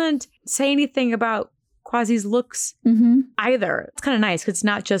he doesn't say anything about Quasi's looks either. It's kind of nice because it's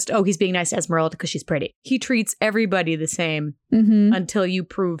not just, he's being nice to Esmeralda because she's pretty. He treats everybody the same until you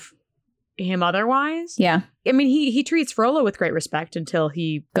prove him otherwise. Yeah. I mean, he treats Frollo with great respect until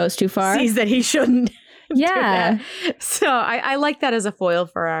he goes too far. Sees that he shouldn't. Yeah. So I like that as a foil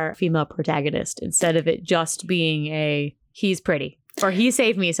for our female protagonist instead of it just being he's pretty or he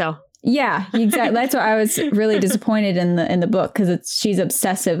saved me. So yeah, exactly. That's why I was really disappointed in the book because she's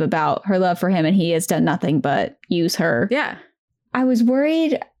obsessive about her love for him and he has done nothing but use her. Yeah. I was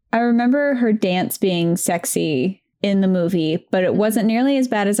worried. I remember her dance being sexy in the movie, but it wasn't nearly as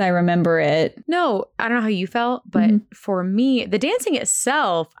bad as I remember it. No, I don't know how you felt, but for me, the dancing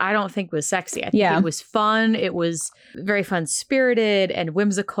itself, I don't think was sexy. I think it was fun. It was very fun-spirited and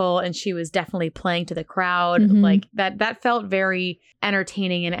whimsical, and she was definitely playing to the crowd. Like that felt very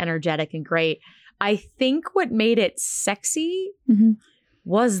entertaining and energetic and great. I think what made it sexy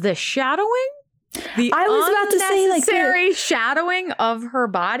was the shadowing. I was about to say, like, unnecessary shadowing of her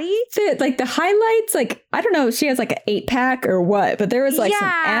body. The highlights, like, I don't know if she has like an 8-pack or what, but there was like some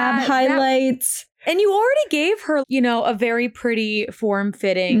ab highlights. And you already gave her, a very pretty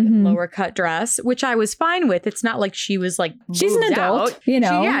form-fitting lower cut dress, which I was fine with. It's not like she was like, she's an adult, she's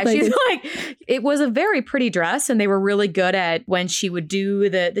like, it was a very pretty dress and they were really good at when she would do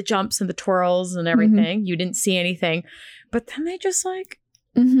the jumps and the twirls and everything. You didn't see anything, but then they just like,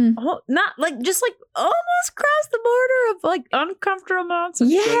 not like just like almost cross the border of like uncomfortable amounts of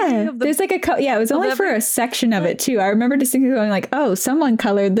there's like it was only for a section of it too. I remember distinctly going like, oh, someone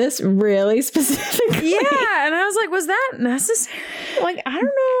colored this really specifically. And I was like, was that necessary? Like, I don't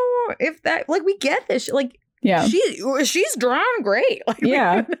know if that, like, we get this, like, she's drawn great. Like,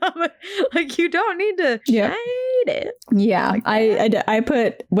 like you don't need to shade it. Yeah, like I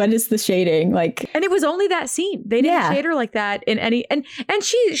put, what is the shading like? And it was only that scene. They didn't shade her like that in any. And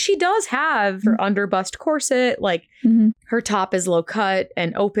she does have her underbust corset. Like her top is low cut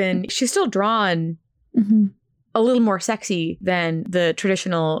and open. She's still drawn a little more sexy than the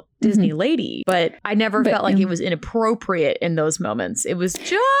traditional Disney lady, but I never felt like it was inappropriate in those moments. It was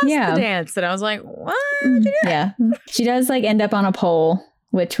just the dance that I was like, what did you do? Yeah. She does like end up on a pole,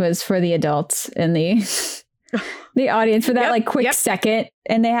 which was for the adults in the audience for that like quick second.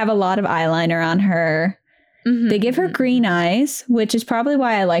 And they have a lot of eyeliner on her. They give her green eyes, which is probably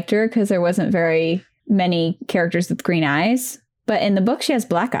why I liked her because there wasn't very many characters with green eyes. But in the book, she has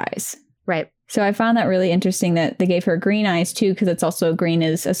black eyes. Right. So I found that really interesting that they gave her green eyes too, because it's also green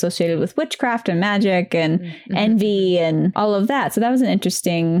is associated with witchcraft and magic and envy and all of that. So that was an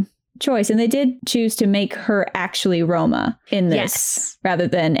interesting choice. And they did choose to make her actually Roma in this rather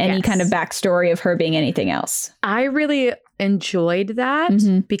than any kind of backstory of her being anything else. I really enjoyed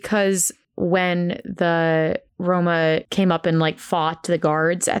that because when the Roma came up and like fought the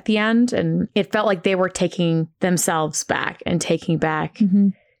guards at the end, and it felt like they were taking themselves back and taking back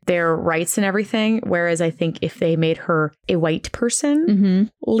their rights and everything. Whereas I think if they made her a white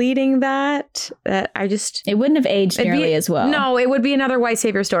person leading that it wouldn't have aged nearly as well. No, it would be another white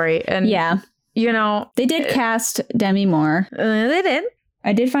savior story. And they did cast Demi Moore. They did.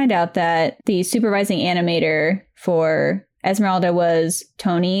 I did find out that the supervising animator for Esmeralda was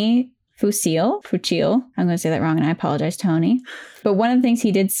Tony Fucile. I'm going to say that wrong and I apologize, Tony. But one of the things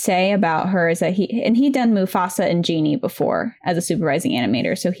he did say about her is that he'd done Mufasa and Genie before as a supervising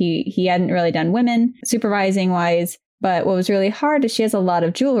animator. So he hadn't really done women supervising wise. But what was really hard is she has a lot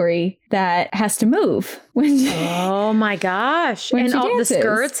of jewelry that has to move. Oh my gosh. And all the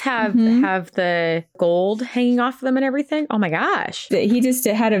skirts have the gold hanging off them and everything. Oh my gosh. He just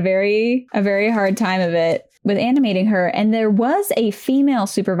had a very hard time of it with animating her. And there was a female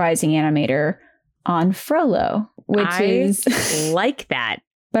supervising animator on Frollo, which is like that.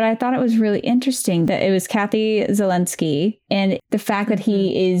 But I thought it was really interesting that it was Kathy Zelensky, and the fact that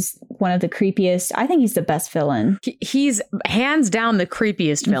he is one of the creepiest. I think he's the best villain. He's hands down the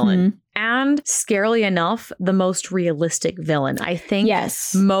creepiest villain. And scarily enough, the most realistic villain. I think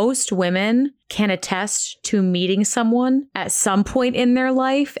most women can attest to meeting someone at some point in their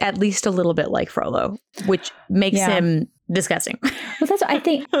life, at least a little bit like Frollo, which makes him disgusting. Well, that's what I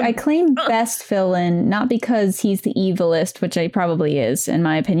think. I claim best villain, not because he's the evilest, which he probably is, in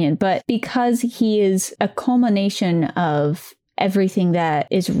my opinion, but because he is a culmination of everything that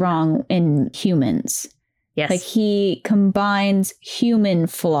is wrong in humans. Yes. Like he combines human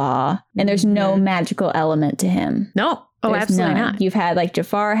flaw and there's no magical element to him. No. Oh, absolutely not. You've had like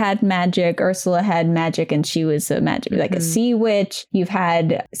Jafar had magic, Ursula had magic, and she was a magic, like a sea witch. You've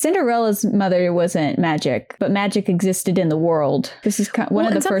had Cinderella's mother wasn't magic, but magic existed in the world. This is one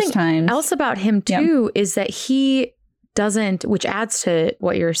of the first times. Else about him too is that he doesn't, which adds to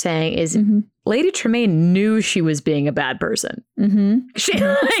what you're saying, is Lady Tremaine knew she was being a bad person. She,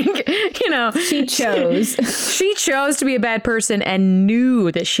 like, you know, she chose. She chose to be a bad person and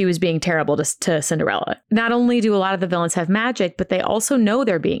knew that she was being terrible to Cinderella. Not only do a lot of the villains have magic, but they also know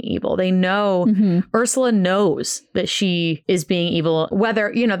they're being evil. They know Ursula knows that she is being evil,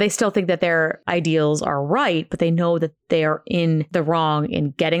 whether, you know, they still think that their ideals are right, but they know that they are in the wrong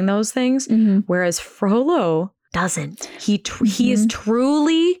in getting those things. Whereas Frollo doesn't. He is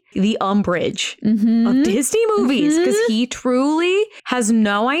truly the Umbridge of Disney movies, because he truly has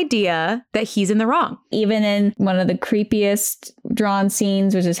no idea that he's in the wrong. Even in one of the creepiest drawn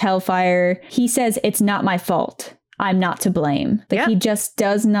scenes, which is Hellfire, he says, "It's not my fault. I'm not to blame." Like he just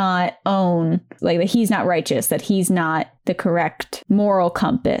does not own, like that he's not righteous, that he's not the correct moral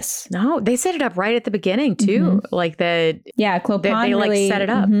compass. No, they set it up right at the beginning too. Like Clopin they really, like set it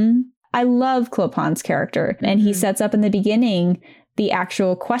up. I love Clopin's character, and he sets up in the beginning the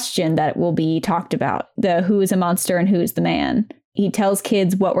actual question that will be talked about, the who is a monster and who is the man. He tells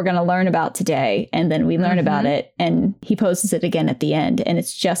kids what we're going to learn about today, and then we learn about it, and he poses it again at the end, and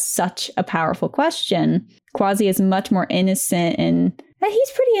it's just such a powerful question. Quasi is much more innocent, and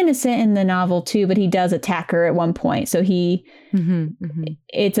he's pretty innocent in the novel too, but he does attack her at one point, so he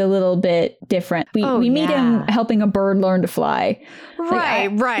it's a little bit different. We meet him helping a bird learn to fly. Right.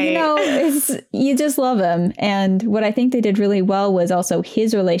 You know, you just love him. And what I think they did really well was also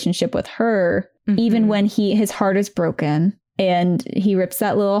his relationship with her, even when his heart is broken. And he rips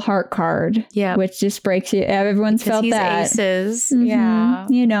that little heart card, which just breaks you. Everyone's felt that. Aces. Yeah.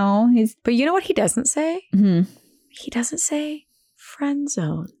 You know, but you know what he doesn't say? He doesn't say friend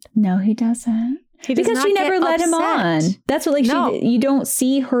zone. No, he doesn't. Because she never led him on. That's what, you don't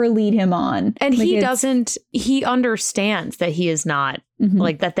see her lead him on. And he understands that he is not,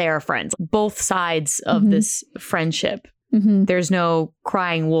 like, that they are friends. Both sides of this friendship. There's no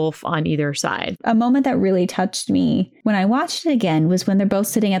crying wolf on either side. A moment that really touched me when I watched it again was when they're both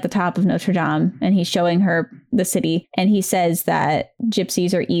sitting at the top of Notre Dame and he's showing her the city, and he says that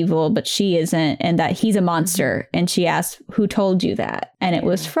gypsies are evil, but she isn't, and that he's a monster. And she asks, "Who told you that?" And it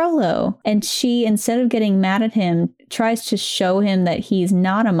was Frollo. And she, instead of getting mad at him, tries to show him that he's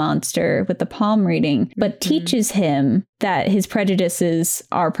not a monster with the palm reading, but teaches him that his prejudices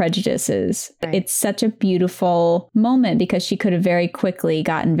are prejudices. Right. It's such a beautiful moment because she could have very quickly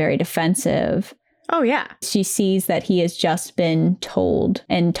gotten very defensive. Oh, yeah. She sees that he has just been told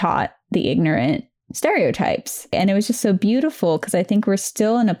and taught the ignorant stereotypes. And it was just so beautiful because I think we're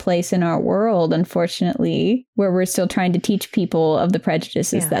still in a place in our world, unfortunately, where we're still trying to teach people of the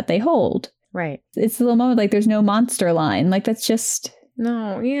prejudices that they hold. Right. It's a little moment like there's no monster line. Like that's just...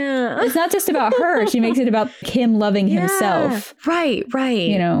 No, yeah. It's not just about her. She makes it about him loving himself. Right.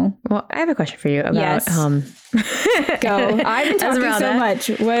 You know. Well, I have a question for you about Go. I've been talking so much.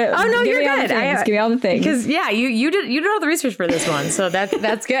 Oh no, you're good. Give me all the things. Because you did all the research for this one, so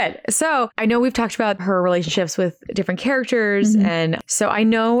that's good. So I know we've talked about her relationships with different characters, and so I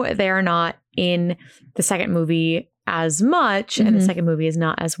know they are not in the second movie as much, and the second movie is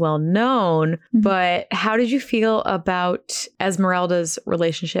not as well known, but how did you feel about Esmeralda's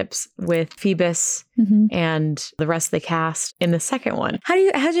relationships with Phoebus and the rest of the cast in the second one? How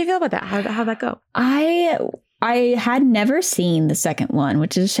did you feel about that? How'd that go? I had never seen the second one,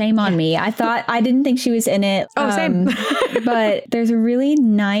 which is a shame on me. I didn't think she was in it. Oh, same. But there's a really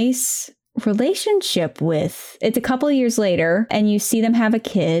nice relationship with, it's a couple of years later, and you see them have a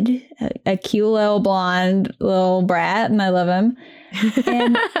kid, a cute little blonde little brat, and I love him.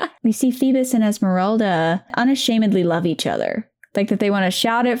 And we see Phoebus and Esmeralda unashamedly love each other. Like that they want to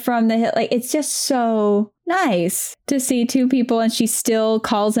shout it from the hill. Like it's just so nice to see two people, and she still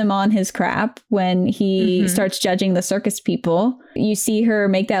calls him on his crap when he starts judging the circus people. You see her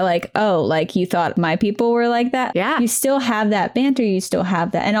make that like, oh, like you thought my people were like that. Yeah. You still have that banter. You still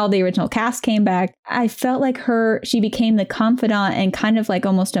have that. And all the original cast came back. I felt like she became the confidant and kind of like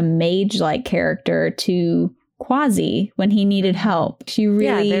almost a mage-like character to Quasi when he needed help. She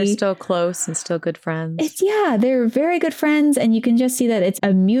really... Yeah, they're still close and still good friends. They're very good friends, and you can just see that it's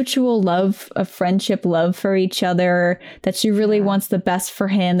a mutual love, a friendship love for each other, that she really wants the best for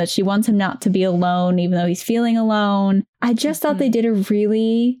him, that she wants him not to be alone, even though he's feeling alone. I just thought they did a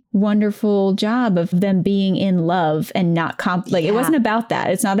really wonderful job of them being in love and not it wasn't about that.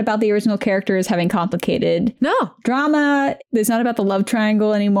 It's not about the original characters having complicated drama. It's not about the love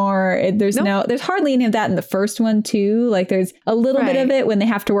triangle anymore. There's hardly any of that in the first one too. Like there's a little bit of it when they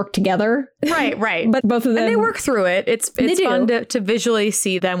have to work together. Right. But both of them, and they work through it. It's fun to visually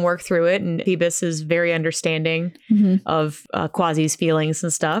see them work through it. And Phoebus is very understanding of Quasi's feelings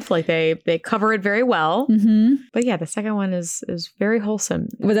and stuff. Like they cover it very well. But yeah, the second one is very wholesome.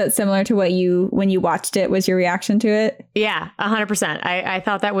 Was that similar to what when you watched it, was your reaction to it? Yeah, 100%. I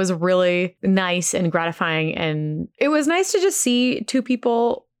thought that was really nice and gratifying. And it was nice to just see two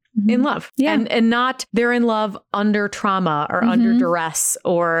people in love. Yeah. And not they're in love under trauma or under duress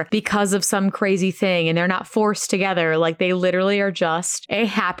or because of some crazy thing, and they're not forced together. Like they literally are just a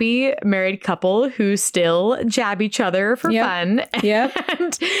happy married couple who still jab each other for fun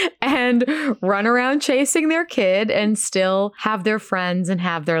and run around chasing their kid and still have their friends and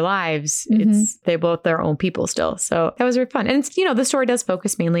have their lives. They both their own people still. So that was really fun. And the story does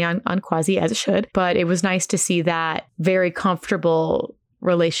focus mainly on Quasi, as it should, but it was nice to see that very comfortable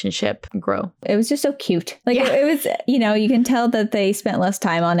relationship grow. It was just so cute. Like it was, you can tell that they spent less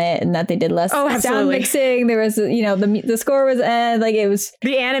time on it and that they did less sound mixing. There was, the score was like it was.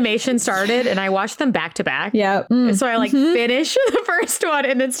 The animation started and I watched them back to back. Yeah. So I finished the first one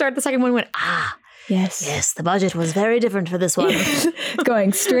and then start the second one and went, Yes, the budget was very different for this one.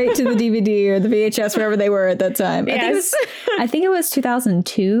 Going straight to the DVD or the VHS, wherever they were at that time. Yes. I think it was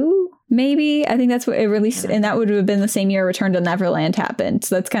 2002. Maybe. I think that's what it released. And that would have been the same year Return to Neverland happened.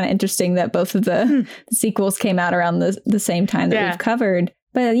 So that's kind of interesting that both of the sequels came out around the same time that we've covered.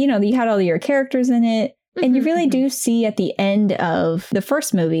 But, you had all your characters in it. And you really do see at the end of the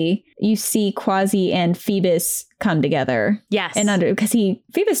first movie, you see Quasi and Phoebus come together. Yes. And because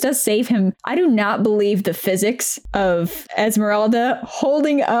Phoebus does save him. I do not believe the physics of Esmeralda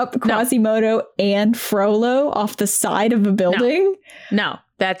holding up Quasimodo and Frollo off the side of a building. No.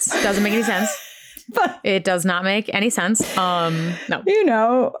 That doesn't make any sense. It does not make any sense.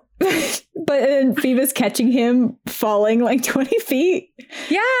 No. But then Phoebus catching him falling like 20 feet.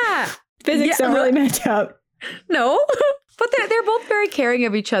 Yeah. Physics don't really match up. No. But they're both very caring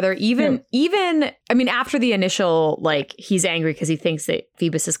of each other. Even after the initial, like, he's angry because he thinks that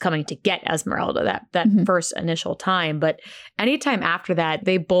Phoebus is coming to get Esmeralda that first initial time. But anytime after that,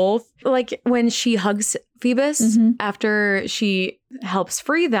 they both, like, when she hugs Phoebus after she helps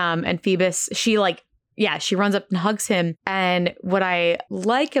free them, and Phoebus, she runs up and hugs him. And what I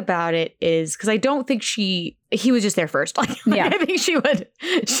like about it is, because I don't think he was just there first. I think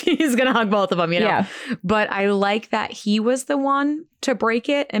she's going to hug both of them, Yeah. But I like that he was the one to break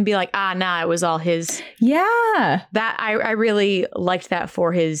it and be like, it was all his. Yeah. That I really liked that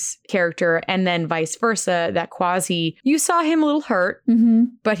for his character. And then vice versa, that Quasi, you saw him a little hurt,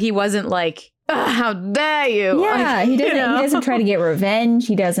 but he wasn't like, how dare you? Yeah, he doesn't. He doesn't try to get revenge.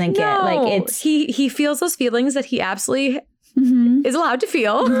 He doesn't get he feels those feelings that he absolutely is allowed to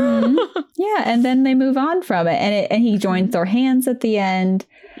feel. Yeah, and then they move on from it, and he joins their hands at the end.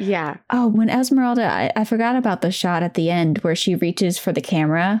 Yeah. Oh, when Esmeralda, I forgot about the shot at the end where she reaches for the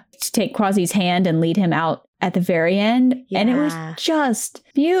camera to take Quasi's hand and lead him out at the very end. Yeah. And it was just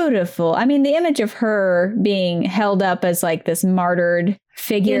beautiful. I mean, the image of her being held up as like this martyred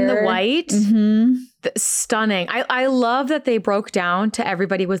figure. In the white. Stunning. I love that they broke down to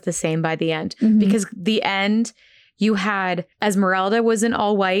everybody was the same by the end. Because the end, you had Esmeralda was in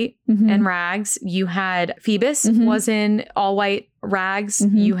all white and rags. You had Phoebus was in all white rags.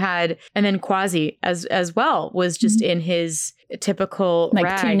 You had, and then Quasi as well was just in his typical like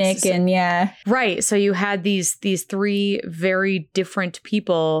rags. Tunic and Right. So you had these three very different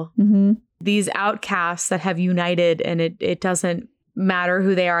people, these outcasts that have united, and it doesn't matter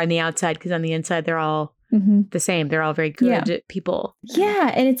who they are on the outside, because on the inside they're all the same. They're all very good people.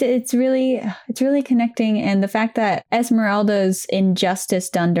 Yeah, and it's really connecting, and the fact that Esmeralda's injustice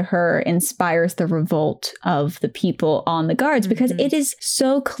done to her inspires the revolt of the people on the guards, because it is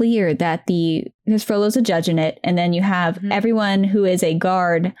so clear that because Frollo's a judge in it, and then you have everyone who is a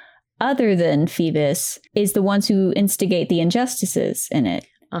guard other than Phoebus is the ones who instigate the injustices in it.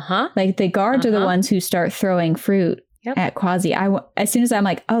 Like the guards are the ones who start throwing fruit at Quasi. As soon as I'm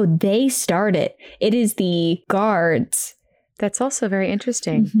like, oh, they start it. It is the guards. That's also very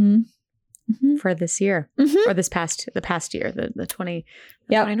interesting for this year or the past year, the 2020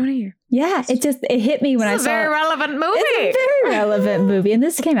 year. Yeah, it hit me when I saw. It's a very relevant movie. It's a very relevant movie, and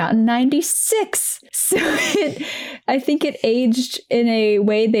this came out in '96. So I think it aged in a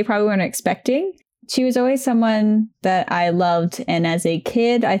way they probably weren't expecting. She was always someone that I loved, and as a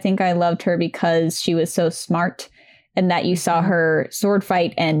kid, I think I loved her because she was so smart and that you saw her sword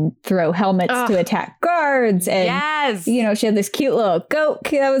fight and throw helmets to attack guards. And, you know, she had this cute little goat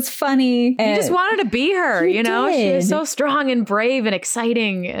that was funny. And you just wanted to be her, you know? Did. She was so strong and brave and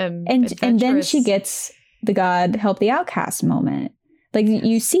exciting and then she gets the God help the outcast moment. Like,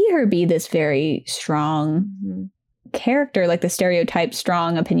 you see her be this very strong character, like the stereotype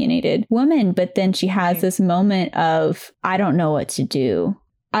strong, opinionated woman. But then she has this moment of, I don't know what to do.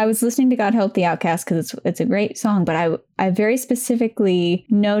 I was listening to God Help the Outcast because it's a great song, but I very specifically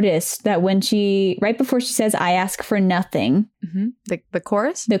noticed that when right before she says, I ask for nothing. The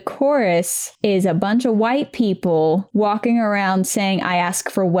chorus? The chorus is a bunch of white people walking around saying, I ask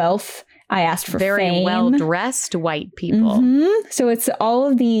for wealth. I asked for very fame. well-dressed white people. So it's all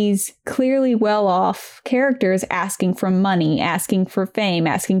of these clearly well-off characters asking for money, asking for fame,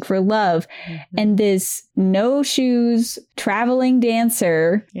 asking for love. And this no-shoes traveling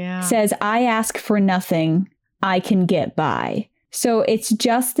dancer says, I ask for nothing. I can get by. So it's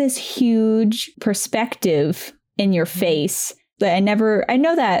just this huge perspective in your face. I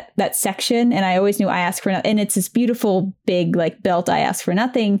know that section, and I always knew I ask for nothing. And it's this beautiful big like belt, I ask for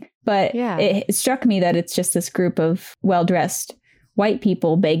nothing. But it struck me that it's just this group of well-dressed white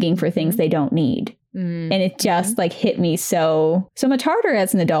people begging for things they don't need. And it just like hit me so much harder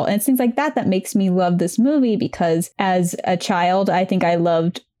as an adult. And it's things like that makes me love this movie, because as a child, I think I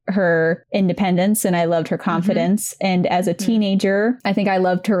loved her independence and I loved her confidence. And as a teenager, I think I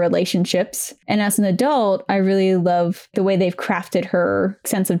loved her relationships. And as an adult, I really love the way they've crafted her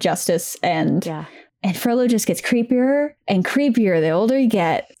sense of justice. And Frollo just gets creepier and creepier the older you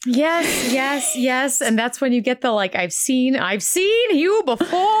get. Yes. And that's when you get the, like, I've seen you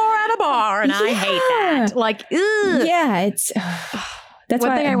before at a bar and I hate that. Like, ugh. Yeah, it's... That's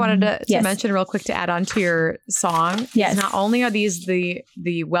one thing I wanted to mention real quick to add on to your song. Yes. Not only are these the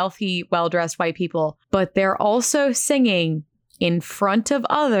wealthy, well-dressed white people, but they're also singing in front of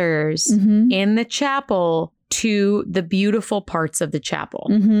others in the chapel to the beautiful parts of the chapel.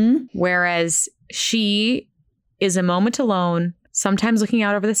 Whereas she is a moment alone, sometimes looking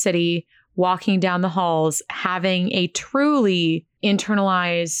out over the city, walking down the halls, having a truly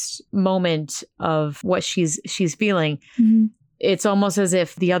internalized moment of what she's feeling. It's almost as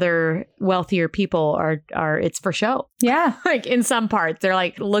if the other wealthier people are it's for show. Yeah. Like in some parts, they're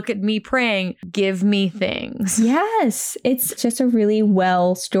like, look at me praying, give me things. Yes. It's just a really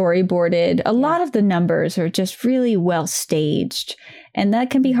well storyboarded. A lot of the numbers are just really well staged. And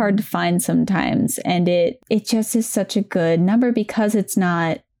that can be hard to find sometimes. And it just is such a good number because it's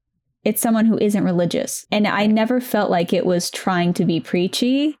someone who isn't religious. And I never felt like it was trying to be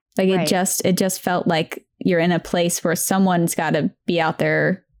preachy. Like it just felt like you're in a place where someone's got to be out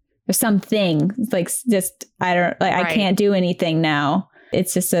there or something like just, I can't do anything now.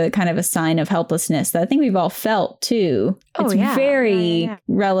 It's just a kind of a sign of helplessness that I think we've all felt too. It's very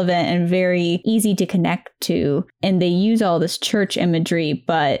relevant and very easy to connect to. And they use all this church imagery,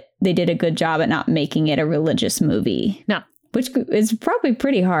 but they did a good job at not making it a religious movie. No. Which is probably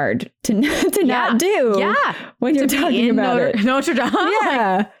pretty hard to not do. Yeah. When you're talking about Notre Dame.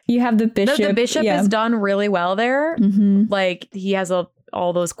 Yeah. You have the bishop. The bishop is done really well there. Like he has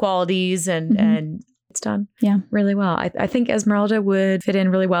all those qualities and it's done really well. I think Esmeralda would fit in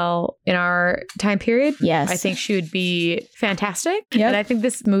really well in our time period. Yes. I think she would be fantastic. Yep. And I think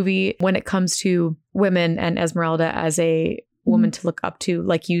this movie, when it comes to women and Esmeralda as a woman to look up to,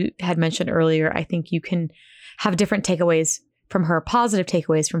 like you had mentioned earlier, I think you can have different takeaways from her, positive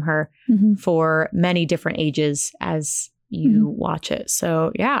takeaways from her for many different ages as you watch it.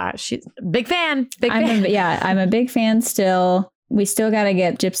 So yeah, she's a big fan. I'm a big fan still. We still got to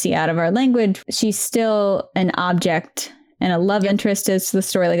get Gypsy out of our language. She's still an object and a love interest is the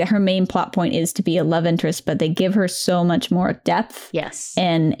story. Like her main plot point is to be a love interest, but they give her so much more depth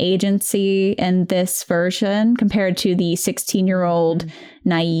and agency in this version compared to the 16-year-old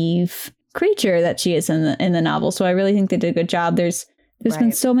naive creature that she is in the novel. So I really think they did a good job. There's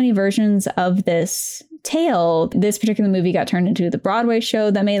been so many versions of this tale. This particular movie got turned into the Broadway show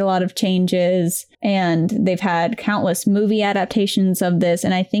that made a lot of changes, and they've had countless movie adaptations of this.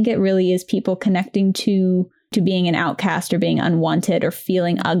 And I think it really is people connecting to being an outcast or being unwanted or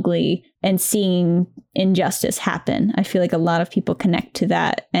feeling ugly and seeing injustice happen. I feel like a lot of people connect to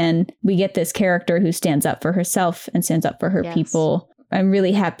that, and we get this character who stands up for herself and stands up for her people. I'm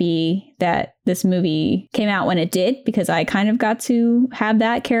really happy that this movie came out when it did, because I kind of got to have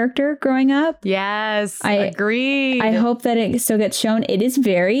that character growing up. Yes, I agree. I hope that it still gets shown. It is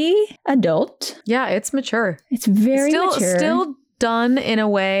very adult. Yeah, it's mature. It's very mature. Still done in a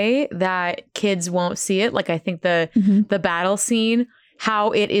way that kids won't see it. Like I think the battle scene,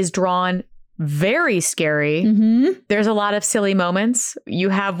 how it is drawn very scary. There's a lot of silly moments. You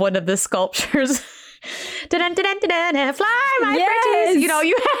have one of the sculptures. Fly my pretties. You know,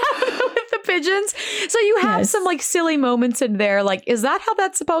 you have with the pigeons. So you have some like silly moments in there. Like, is that how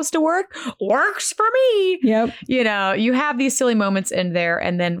that's supposed to work? Works for me. Yep. You know, you have these silly moments in there.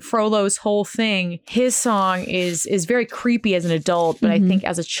 And then Frollo's whole thing, his song is very creepy as an adult. But I think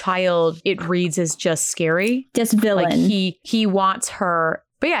as a child, it reads as just scary. Just villain. Like he wants her.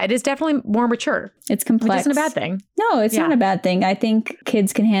 But yeah, it is definitely more mature. It's complex. Which isn't a bad thing. No, it's not a bad thing. I think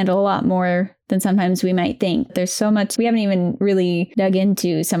kids can handle a lot more than sometimes we might think. There's so much. We haven't even really dug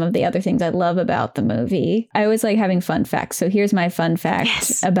into some of the other things I love about the movie. I always like having fun facts. So here's my fun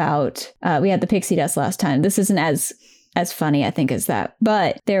fact about, we had the pixie dust last time. This isn't as funny, I think, as that.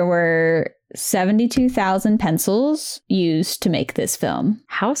 But there were 72,000 pencils used to make this film.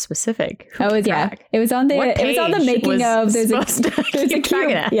 How specific? It was on the making of.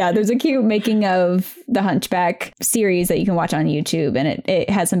 There's a cute making of the Hunchback series that you can watch on YouTube, and it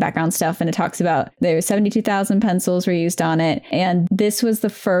has some background stuff, and it talks about there's 72,000 pencils were used on it, and this was the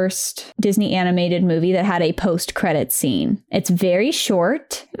first Disney animated movie that had a post-credit scene. It's very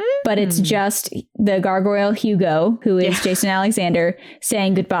short, but it's just the gargoyle Hugo, who is Jason Alexander,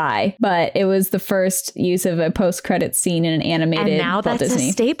 saying goodbye, but it was the first use of a post-credit scene in an animated And now that's Disney.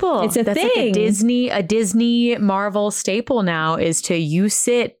 a staple. It's that's thing. Like a Disney Marvel staple now is you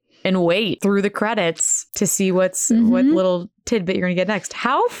sit and wait through the credits to see what little tidbit you're going to get next.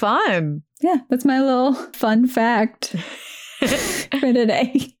 How fun. Yeah, that's my little fun fact for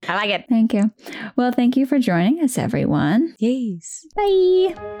today. I like it. Thank you. Well, thank you for joining us, everyone. Yes.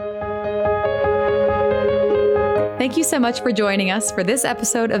 Bye. Thank you so much for joining us for this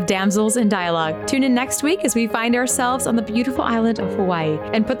episode of Damsels in Dialogue. Tune in next week as we find ourselves on the beautiful island of Hawaii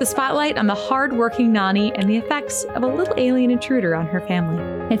and put the spotlight on the hard-working Nani and the effects of a little alien intruder on her family.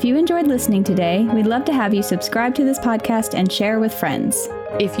 If you enjoyed listening today, we'd love to have you subscribe to this podcast and share with friends.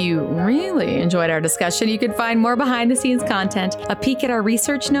 If you really enjoyed our discussion, you can find more behind-the-scenes content, a peek at our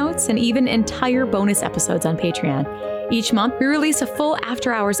research notes, and even entire bonus episodes on Patreon. Each month, we release a full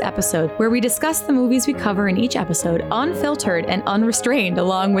After Hours episode where we discuss the movies we cover in each episode, unfiltered and unrestrained,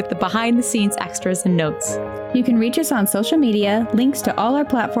 along with the behind-the-scenes extras and notes. You can reach us on social media. Links to all our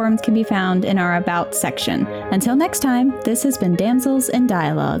platforms can be found in our About section. Until next time, this has been Damsels in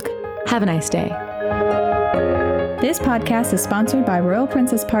Dialogue. Have a nice day. This podcast is sponsored by Royal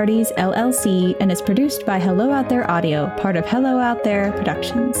Princess Parties, LLC, and is produced by Hello Out There Audio, part of Hello Out There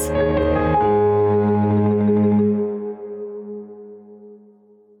Productions.